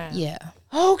on that. background. Yeah.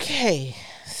 Okay,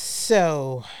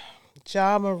 so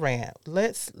Ja Morant.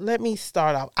 Let me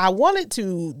start off. I wanted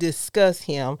to discuss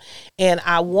him, and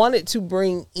I wanted to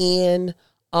bring in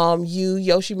you,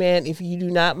 Yoshi Man, if you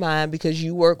do not mind, because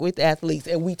you work with athletes,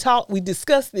 and we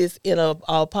discussed this in a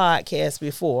podcast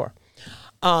before.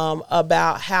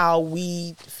 About how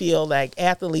we feel like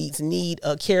athletes need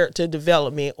a character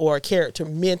development or a character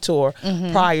mentor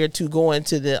prior to going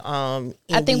to the NBA.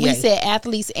 I think we said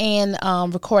athletes and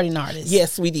recording artists.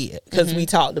 Yes, we did, because we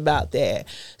talked about that.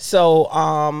 So,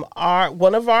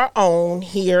 one of our own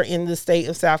here in the state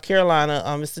of South Carolina,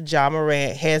 Mr. Ja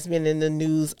Morant, has been in the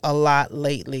news a lot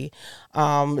lately.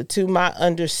 To my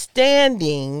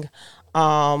understanding,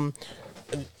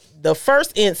 the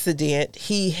first incident,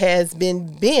 he has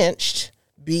been benched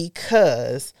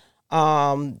because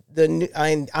and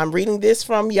I'm reading this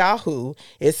from Yahoo.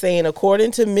 It's saying,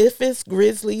 according to Memphis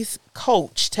Grizzlies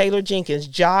coach Taylor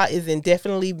Jenkins, Ja is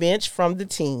indefinitely benched from the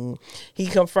team. He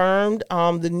confirmed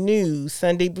the news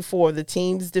Sunday before the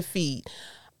team's defeat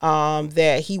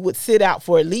that he would sit out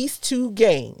for at least 2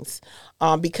 games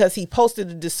because he posted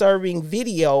a disturbing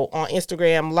video on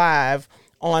Instagram Live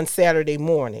on Saturday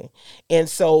morning. And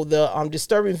so the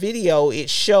disturbing video, it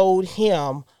showed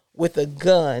him with a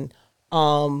gun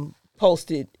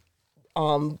posted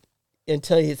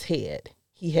into his head.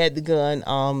 He had the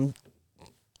gun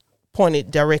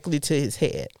pointed directly to his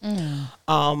head.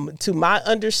 To my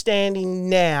understanding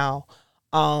now,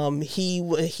 He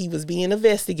was being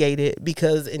investigated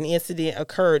because an incident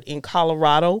occurred in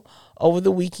Colorado over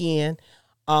the weekend,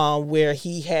 where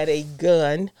he had a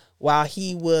gun while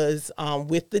he was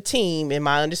with the team. In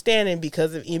my understanding,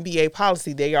 because of NBA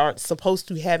policy, they aren't supposed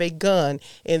to have a gun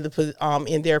in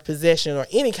their possession, or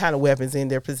any kind of weapons in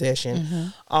their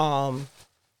possession.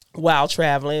 While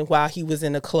traveling, while he was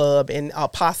in a club, and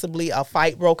possibly a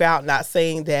fight broke out. Not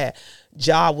saying that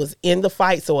Ja was in the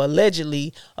fight, so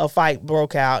allegedly a fight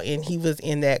broke out and he was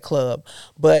in that club.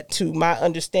 But to my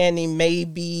understanding,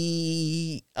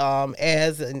 maybe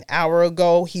as an hour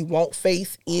ago, he won't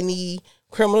face any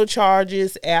criminal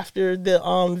charges after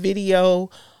the video,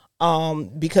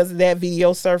 because of that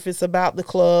video surfaced about the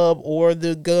club or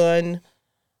the gun.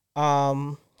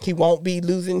 He won't be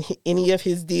losing any of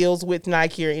his deals with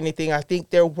Nike or anything. I think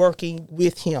they're working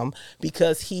with him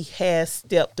because he has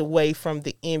stepped away from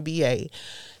the NBA.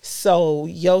 So,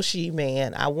 Yoshi,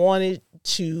 man, I wanted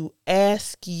to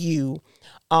ask you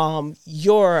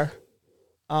your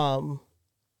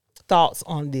thoughts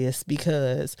on this,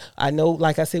 because I know,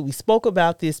 like I said, we spoke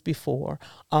about this before,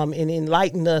 and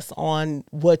enlighten us on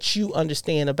what you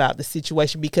understand about the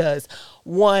situation. Because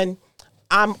one,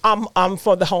 I'm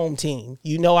for the home team.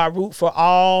 You know, I root for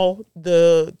all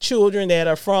the children that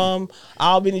are from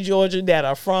Albany, Georgia, that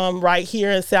are from right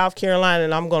here in South Carolina,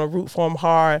 and I'm going to root for them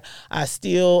hard. I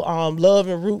still love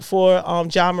and root for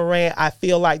Ja Morant. I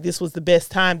feel like this was the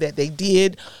best time that they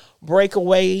did break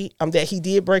away, that he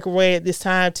did break away at this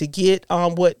time to get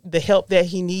what the help that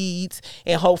he needs,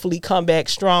 and hopefully come back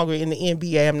stronger in the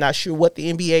NBA. I'm not sure what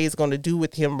the NBA is going to do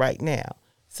with him right now.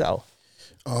 So,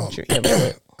 what's your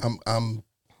input? I'm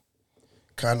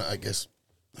kind of, I guess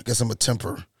I'm a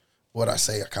temper what I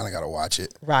say. I kind of got to watch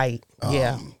it. Right.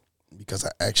 Yeah. Because I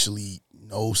actually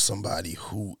know somebody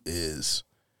who is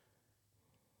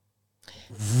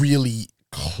really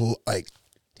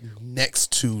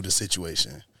next to the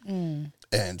situation.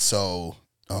 And so,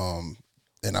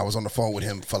 and I was on the phone with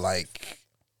him for like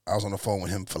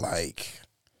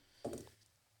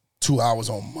 2 hours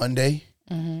on Monday.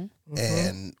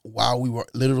 And while we were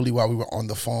on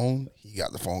the phone, he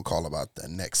got the phone call about the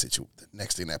next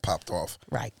thing that popped off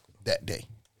right that day.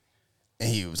 And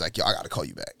he was like, "Yo, I got to call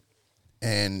you back."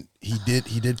 And he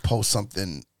did post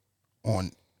something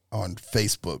on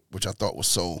Facebook, which I thought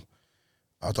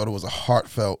it was a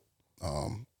heartfelt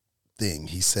thing.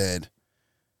 He said,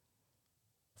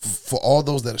 for all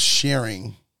those that are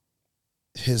sharing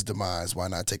his demise, why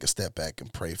not take a step back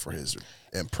and pray for him?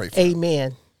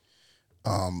 Amen.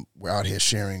 We're out here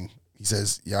sharing. He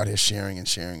says, you're out here sharing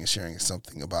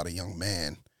something about a young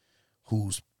man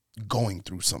who's going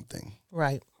through something.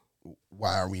 Right.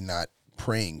 Why are we not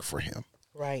praying for him?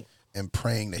 Right. And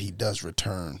praying that he does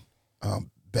return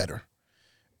better.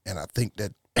 And I think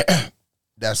that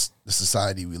that's the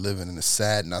society we live in, and it's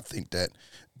sad. And I think that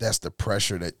that's the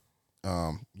pressure that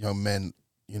young men,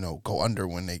 go under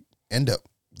when they end up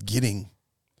getting,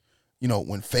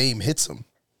 when fame hits them.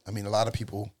 I mean, a lot of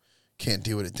people can't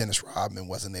deal with it. Dennis Rodman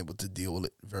wasn't able to deal with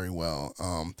it very well.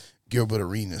 Gilbert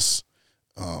Arenas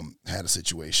had a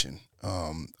situation.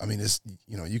 I mean, it's,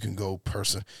 you can go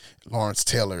Lawrence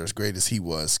Taylor, as great as he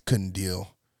was, couldn't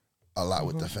deal a lot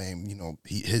with the fame.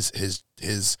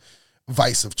 His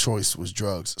vice of choice was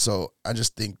drugs. So I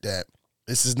just think that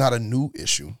this is not a new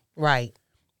issue. Right.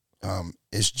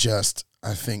 It's just,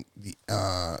 I think the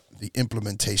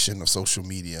implementation of social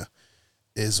media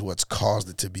is what's caused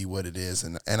it to be what it is.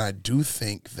 And I do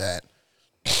think that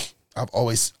I've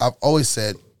always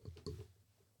said,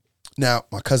 now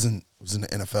my cousin was in the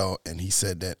NFL, and he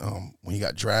said that when he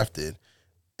got drafted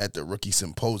at the rookie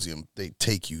symposium, they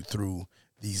take you through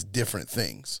these different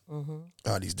things,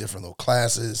 these different little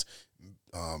classes,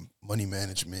 money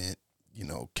management,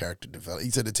 character development.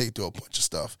 He said they take you through a bunch of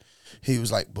stuff. He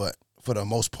was like, but for the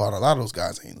most part, a lot of those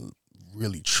guys ain't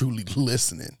really truly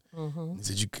listening. He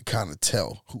said you could kind of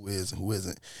tell who is and who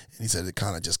isn't. And he said it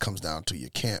kind of just comes down to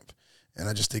your camp. And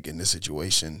I just think in this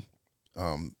situation,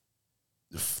 from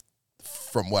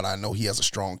what I know, he has a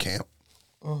strong camp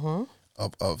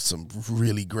of some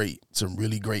really great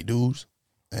dudes.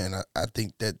 And I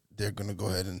think that they're going to go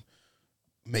ahead and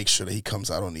make sure that he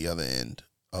comes out on the other end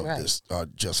of this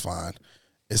just fine.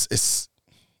 It's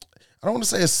I don't want to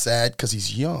say it's sad because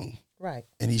he's young. Right.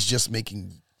 And he's just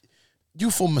making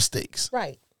youthful mistakes.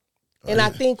 Right. And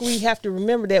I think we have to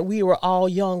remember that we were all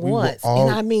young once. And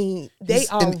I mean, they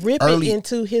are ripping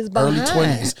into his behind. Early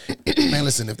 20s. Man,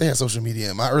 listen, if they had social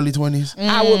media in my early 20s,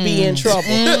 I would be in trouble.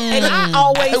 And I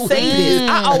always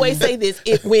say this.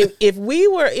 If we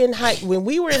were in high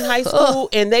school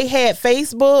and they had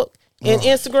Facebook and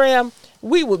Instagram,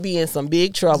 we would be in some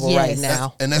big trouble Yes. right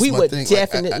now. And that's we my would thing.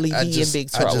 definitely I be just- in big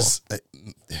I trouble. just-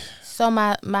 So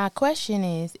my question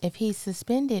is, if he's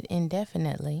suspended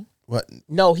indefinitely, what?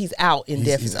 No, he's out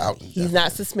indefinitely. He's out He's indefinitely.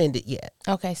 not suspended yet.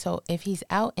 okay, so if he's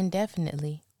out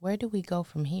indefinitely, where do we go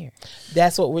from here?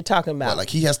 That's what we're talking about. But like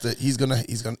he has to, he's gonna.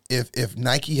 If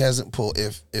Nike hasn't pulled,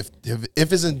 if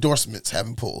his endorsements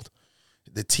haven't pulled,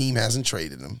 the team hasn't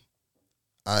traded him.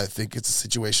 I think it's a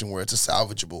situation where it's a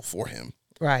salvageable for him.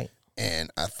 right.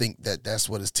 And I think that that's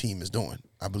what his team is doing.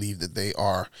 I believe that they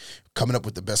are coming up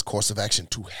with the best course of action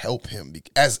to help him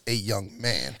as a young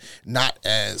man, not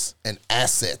as an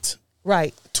asset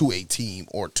Right. to a team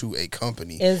or to a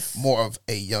company. It's- more of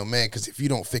a young man, because if you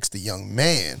don't fix the young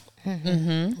man,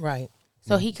 Right.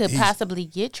 So he could He's- possibly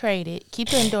get traded, keep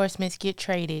the endorsements, get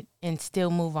traded, and still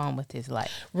move on with his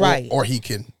life. Right. or he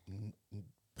can.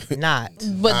 not.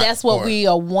 But that's what or- we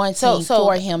are wanting So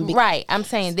for him. right? I'm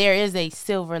saying there is a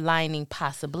silver lining,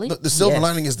 possibly. The silver Yes.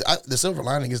 lining is the silver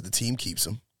lining is the team keeps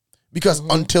him, because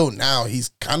until now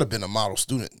he's kind of been a model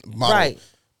student, model Right.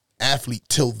 athlete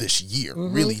till this year,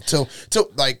 really till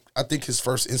like I think his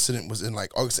first incident was in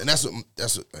like August, and that's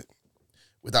what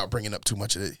without bringing up too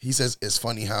much of it. He says it's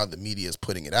funny how the media is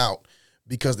putting it out,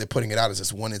 because they're putting it out as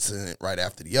this one incident right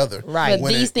after the other. Right. But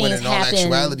these when things in all happen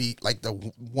actuality, like the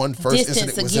one first distance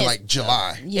incident was in against- like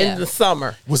July. Yeah. In the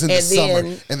summer. Was in the And summer,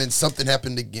 then- and then something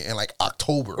happened again in like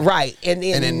October. Right. And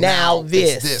then now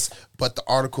it's this. But the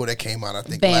article that came out, I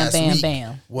think Bam, last bam, week,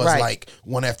 bam. was Right. like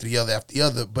one after the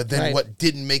other. But then Right. what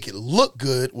didn't make it look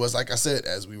good was, like I said,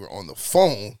 as we were on the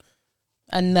phone,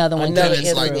 Another one. Another came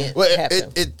it's through. incident. like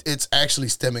happened. it's actually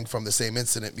stemming from the same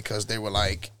incident, because they were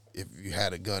like, if you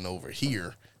had a gun over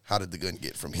here, how did the gun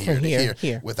get from here From to here,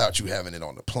 here without you having it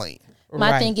on the plane?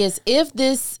 My Right. thing is, if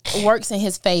this works in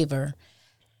his favor,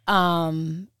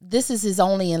 this is his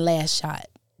only and last shot.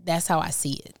 That's how I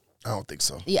see it. I don't think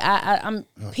so. Yeah, I'm.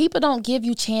 People don't give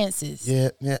you chances. Yeah.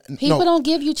 People No, don't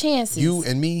give you chances. you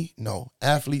and me, no.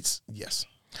 Athletes, yes.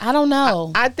 I don't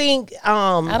know. I think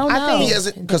I don't know. He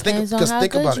hasn't, because think Depends on how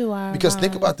think good about you it. are, Because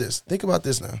think Ron. about this. Think about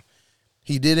this now.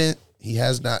 He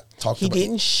has not talked he about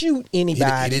didn't shoot He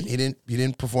anybody.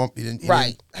 didn't perform. He didn't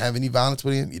Right. have any violence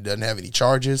with him. He doesn't have any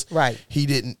charges. Right. He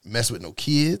didn't mess with no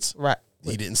kids. Right.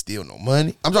 He didn't steal no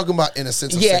money. I'm talking about in a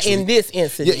sense of Yeah, sexually- in this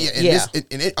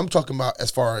incident. I'm talking about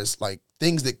as far as like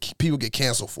things that people get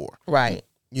canceled for. Right.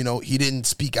 You know, he didn't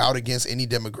speak out against any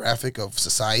demographic of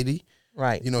society.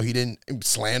 Right. You know, he didn't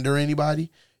slander anybody.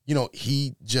 You know,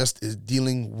 he just is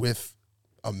dealing with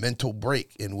a mental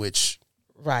break in which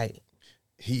Right.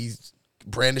 he's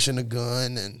brandishing a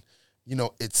gun, and you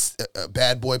know, it's a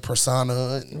bad boy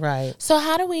persona. And, Right. So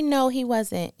how do we know he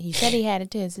wasn't? He said he had it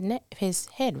to his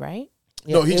head, right?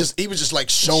 no, he it- was just like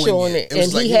showing it, it, was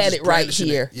and like he was had just it right brandishing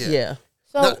here. it. Yeah.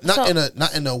 So, not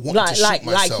in a want to Like shoot like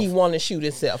myself. he wanted to shoot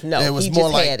himself. No, it was he more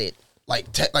just like had it.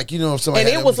 like you know, if somebody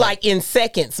And had it was like in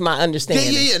seconds, my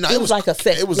understanding. Yeah. No, it was like a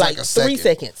second. It was like, like a 3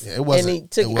 second. seconds. Yeah, it wasn't. And he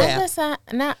took It it wasn't. down. I'm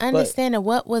just not understanding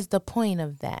what was the point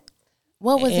of that.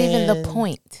 What was even the And-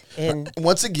 point? And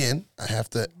once again, I have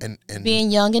to and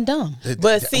Being young and dumb.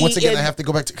 But see, once again, I and- have to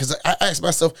go back to, because I asked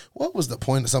myself, what was the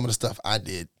point of some of the stuff I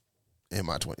did in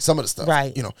my 20s? Some of the stuff,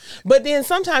 Right. You know, But then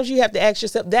sometimes you have to ask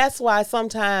yourself, that's why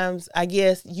sometimes I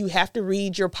guess you have to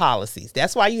read your policies.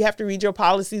 That's why you have to read your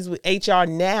policies with HR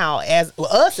now as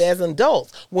us as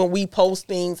adults when we post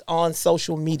things on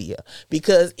social media,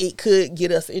 because it could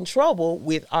get us in trouble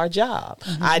with our job.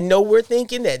 I know we're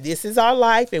thinking that this is our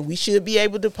life and we should be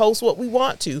able to post what we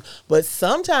want to, but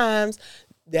sometimes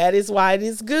that is why it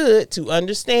is good to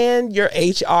understand your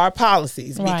HR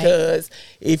policies, Right. because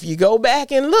if you go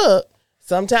back and look,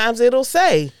 sometimes it'll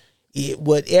say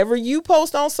whatever you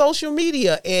post on social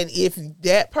media, and if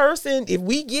that person, if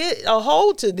we get a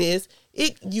hold to this,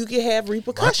 you can have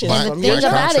repercussions My- from The your thing my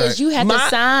job. about it contract- is you have My- to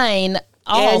sign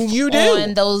off And you do.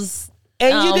 on those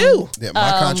And you do. yeah,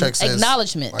 my contract says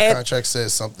acknowledgement. My contract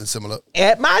says something similar.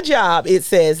 At my job, it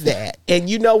says that. And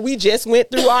you know, we just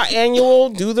went through our annual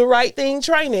Do the Right Thing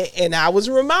training, and I was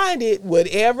reminded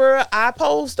whatever I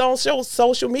post on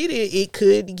social media, it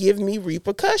could give me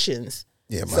repercussions.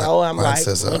 Yeah, So I'm mine like,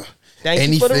 says,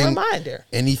 thank you for the reminder.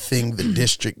 Anything the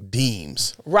district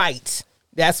deems, Right.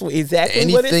 That's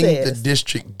exactly what it anything the says.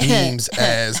 district deems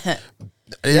as, it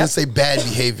doesn't say bad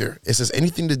behavior. It says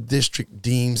anything the district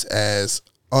deems as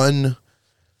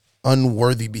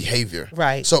unworthy behavior.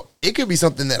 Right. So it could be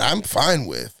something that I'm fine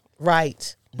with,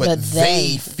 Right. but But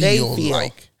they they feel feel.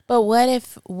 like. But what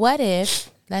if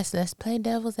let's play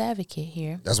devil's advocate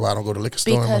here. That's why I don't go to liquor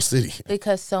store in my city.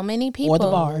 Because so many people Or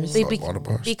the bars. Or the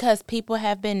bars. Because people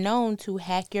have been known to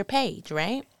hack your page,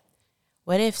 right?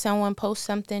 What if someone posts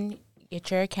something, get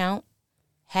your account,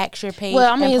 hacks your page.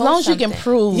 Well, I mean, and as long posts as you can something.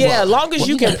 prove. Yeah, as long as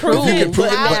you can prove you it. can prove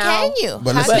but it, How but- now- can you?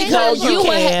 but How listen- can Because you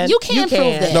can. You can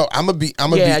prove that. No, I'm gonna be.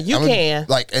 Yeah, you can.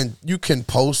 Like, and you can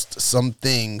post some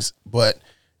things, but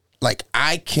like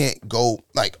I can't go.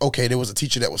 Like, okay, there was a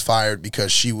teacher that was fired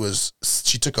because she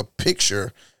took a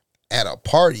picture at a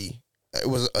party. It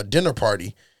was a dinner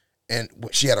party, and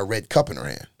she had a red cup in her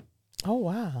hand. Oh,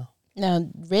 wow. Now,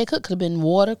 red cook could have been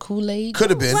water, Kool-Aid, Could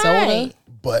have been soda. Right.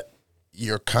 but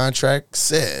your contract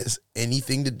says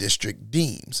anything the district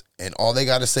deems, and all they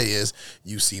got to say is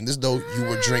you seemed as though you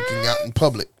were drinking out in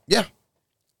public. Yeah,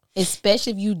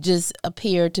 Especially if you just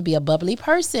appear to be a bubbly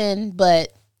person,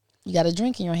 but you got a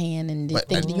drink in your hand and they But-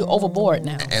 think that you're overboard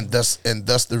now. and thus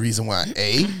the reason why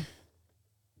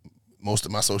most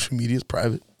of my social media is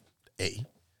private.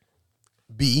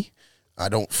 B, I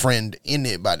don't friend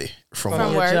anybody from From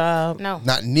work. work. job. No.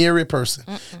 Not near a person.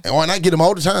 And when I get them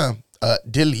all the time,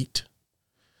 delete.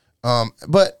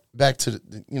 But back to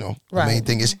the main Right.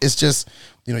 thing is it's just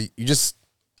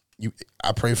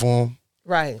I pray for him.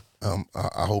 Right.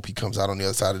 I hope he comes out on the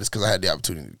other side of this because I had the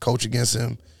opportunity to coach against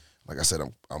him. Like I said,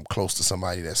 I'm close to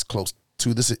somebody that's close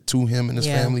to him and his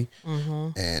Yeah. family,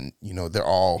 and they're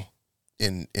all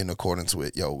in accordance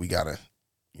with we gotta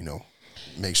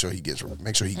make sure he gets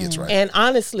right. And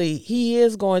honestly, he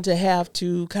is going to have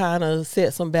to kind of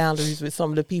set some boundaries with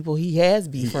some of the people he has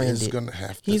befriended. He's gonna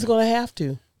have to. He's going to have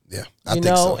to. Yeah, I think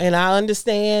so. And I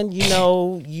understand,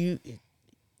 you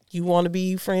want to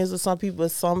be friends with some people,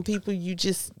 but some people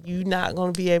you're not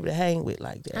going to be able to hang with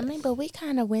like that. I mean, but we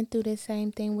kind of went through the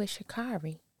same thing with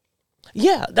Sha'Carri.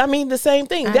 Yeah, I mean the same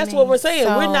thing. I That's what mean, we're saying.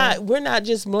 so we're not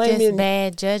just blaming. Just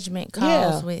bad judgment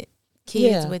calls Yeah. with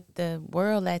kids Yeah. with the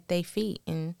world at their feet.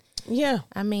 And Yeah,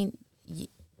 I mean,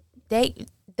 they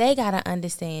got to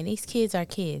understand these kids are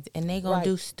kids and they going Right.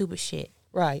 to do stupid shit.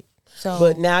 right. So,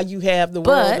 But now you have the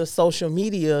world But- of social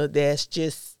media that's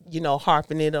just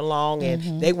harping it along,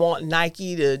 and they want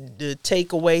Nike to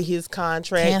take away his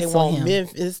contract. Cancel they want him.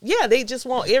 Memphis. Yeah, they just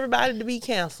want everybody to be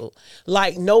canceled.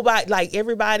 Like nobody, like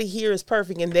everybody here is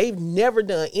perfect, and they've never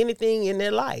done anything in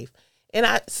their life. And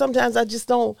sometimes I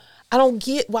don't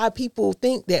get why people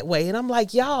think that way. And I'm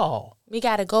like, y'all. we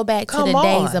got to go back to Come the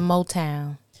days on. of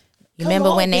Motown. You Come remember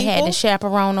on, when they had people. the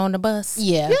chaperone on the bus?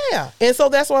 Yeah. Yeah, and so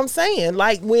that's what I'm saying.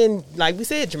 Like we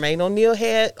said, Jermaine O'Neal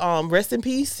had, rest in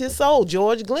peace, his soul,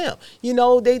 George Glimp.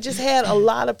 They just had a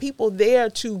lot of people there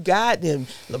to guide them.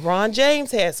 LeBron James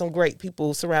had some great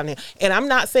people surrounding him. And I'm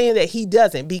not saying that he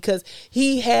doesn't, because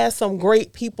he has some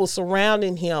great people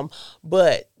surrounding him,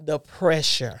 but the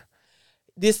pressure.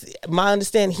 My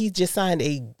understanding, he just signed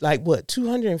a,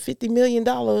 $250 million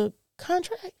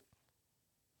contract?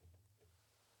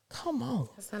 Come on.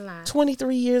 That's a lot.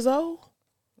 23 years old.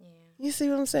 You see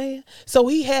what I'm saying? So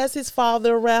he has his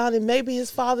father around, and maybe his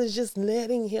father's just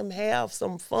letting him have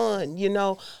some fun,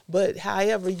 But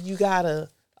however, you gotta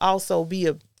also be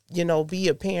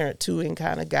a parent too and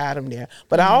kind of guide him there.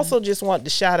 But I also just want to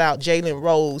shout out Jalen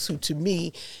Rose, who to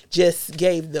me just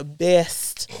gave the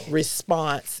best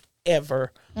response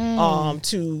ever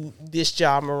to this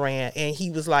Ja Morant. And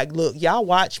he was like, look, y'all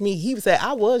watch me. He said,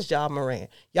 I was Ja Morant.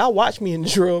 Y'all watch me in the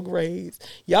drug raids.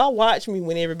 Y'all watch me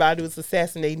when everybody was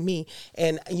assassinating me.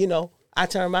 And, I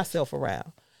turned myself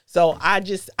around. So I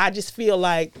just feel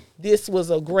like this was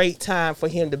a great time for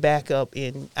him to back up.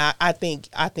 And I think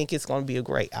it's going to be a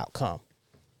great outcome.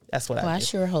 That's what Well, I I do.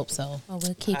 sure hope so. Well,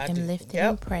 we'll keep I them do. lifted Yep.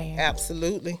 in prayer.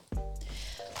 Absolutely.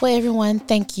 Well, everyone,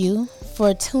 thank you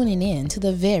for tuning in to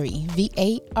the very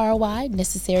VARY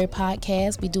Necessary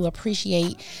Podcast. We do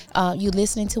appreciate you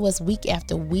listening to us week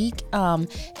after week.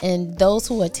 And those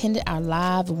who attended our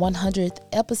live 100th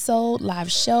episode,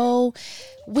 live show,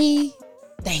 we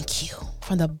thank you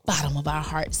from the bottom of our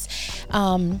hearts.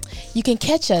 You can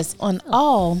catch us on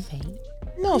all...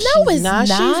 No, No, she's it's not.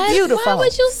 not. She's beautiful. Why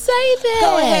would you say that?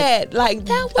 Go ahead.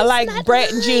 That was like not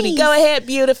Brett and Judy. nice. Go ahead,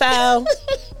 beautiful.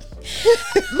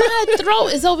 My throat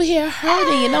is over here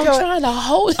hurting, and I'm trying to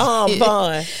hold it.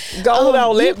 Vaughn. Go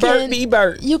on. Let Bert be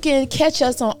Bert. You can catch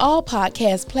us on all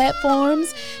podcast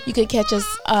platforms. You can catch us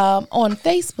on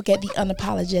Facebook at The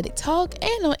Unapologetic Talk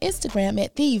and on Instagram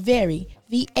at The Very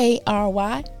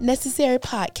VARY Necessary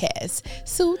Podcast.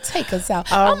 Sue, take us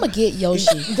out. I'm going to get Yoshi.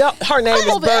 Her name is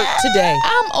over- Bert today.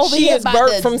 I'm over She here is about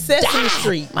Bert to from Sesame die.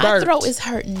 Street. My Bert. throat is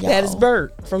hurting, y'all. That is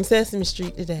Bert from Sesame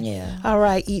Street today. Yeah. All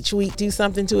right. Each week, do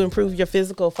something to improve your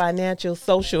physical, financial,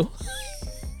 social,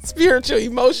 spiritual,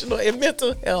 emotional, and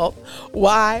mental health.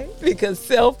 Why? Because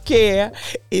self-care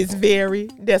is very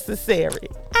necessary.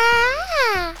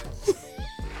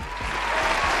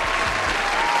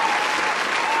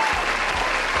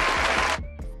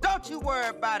 Don't you worry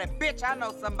about it, bitch. I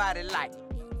know somebody like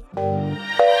you.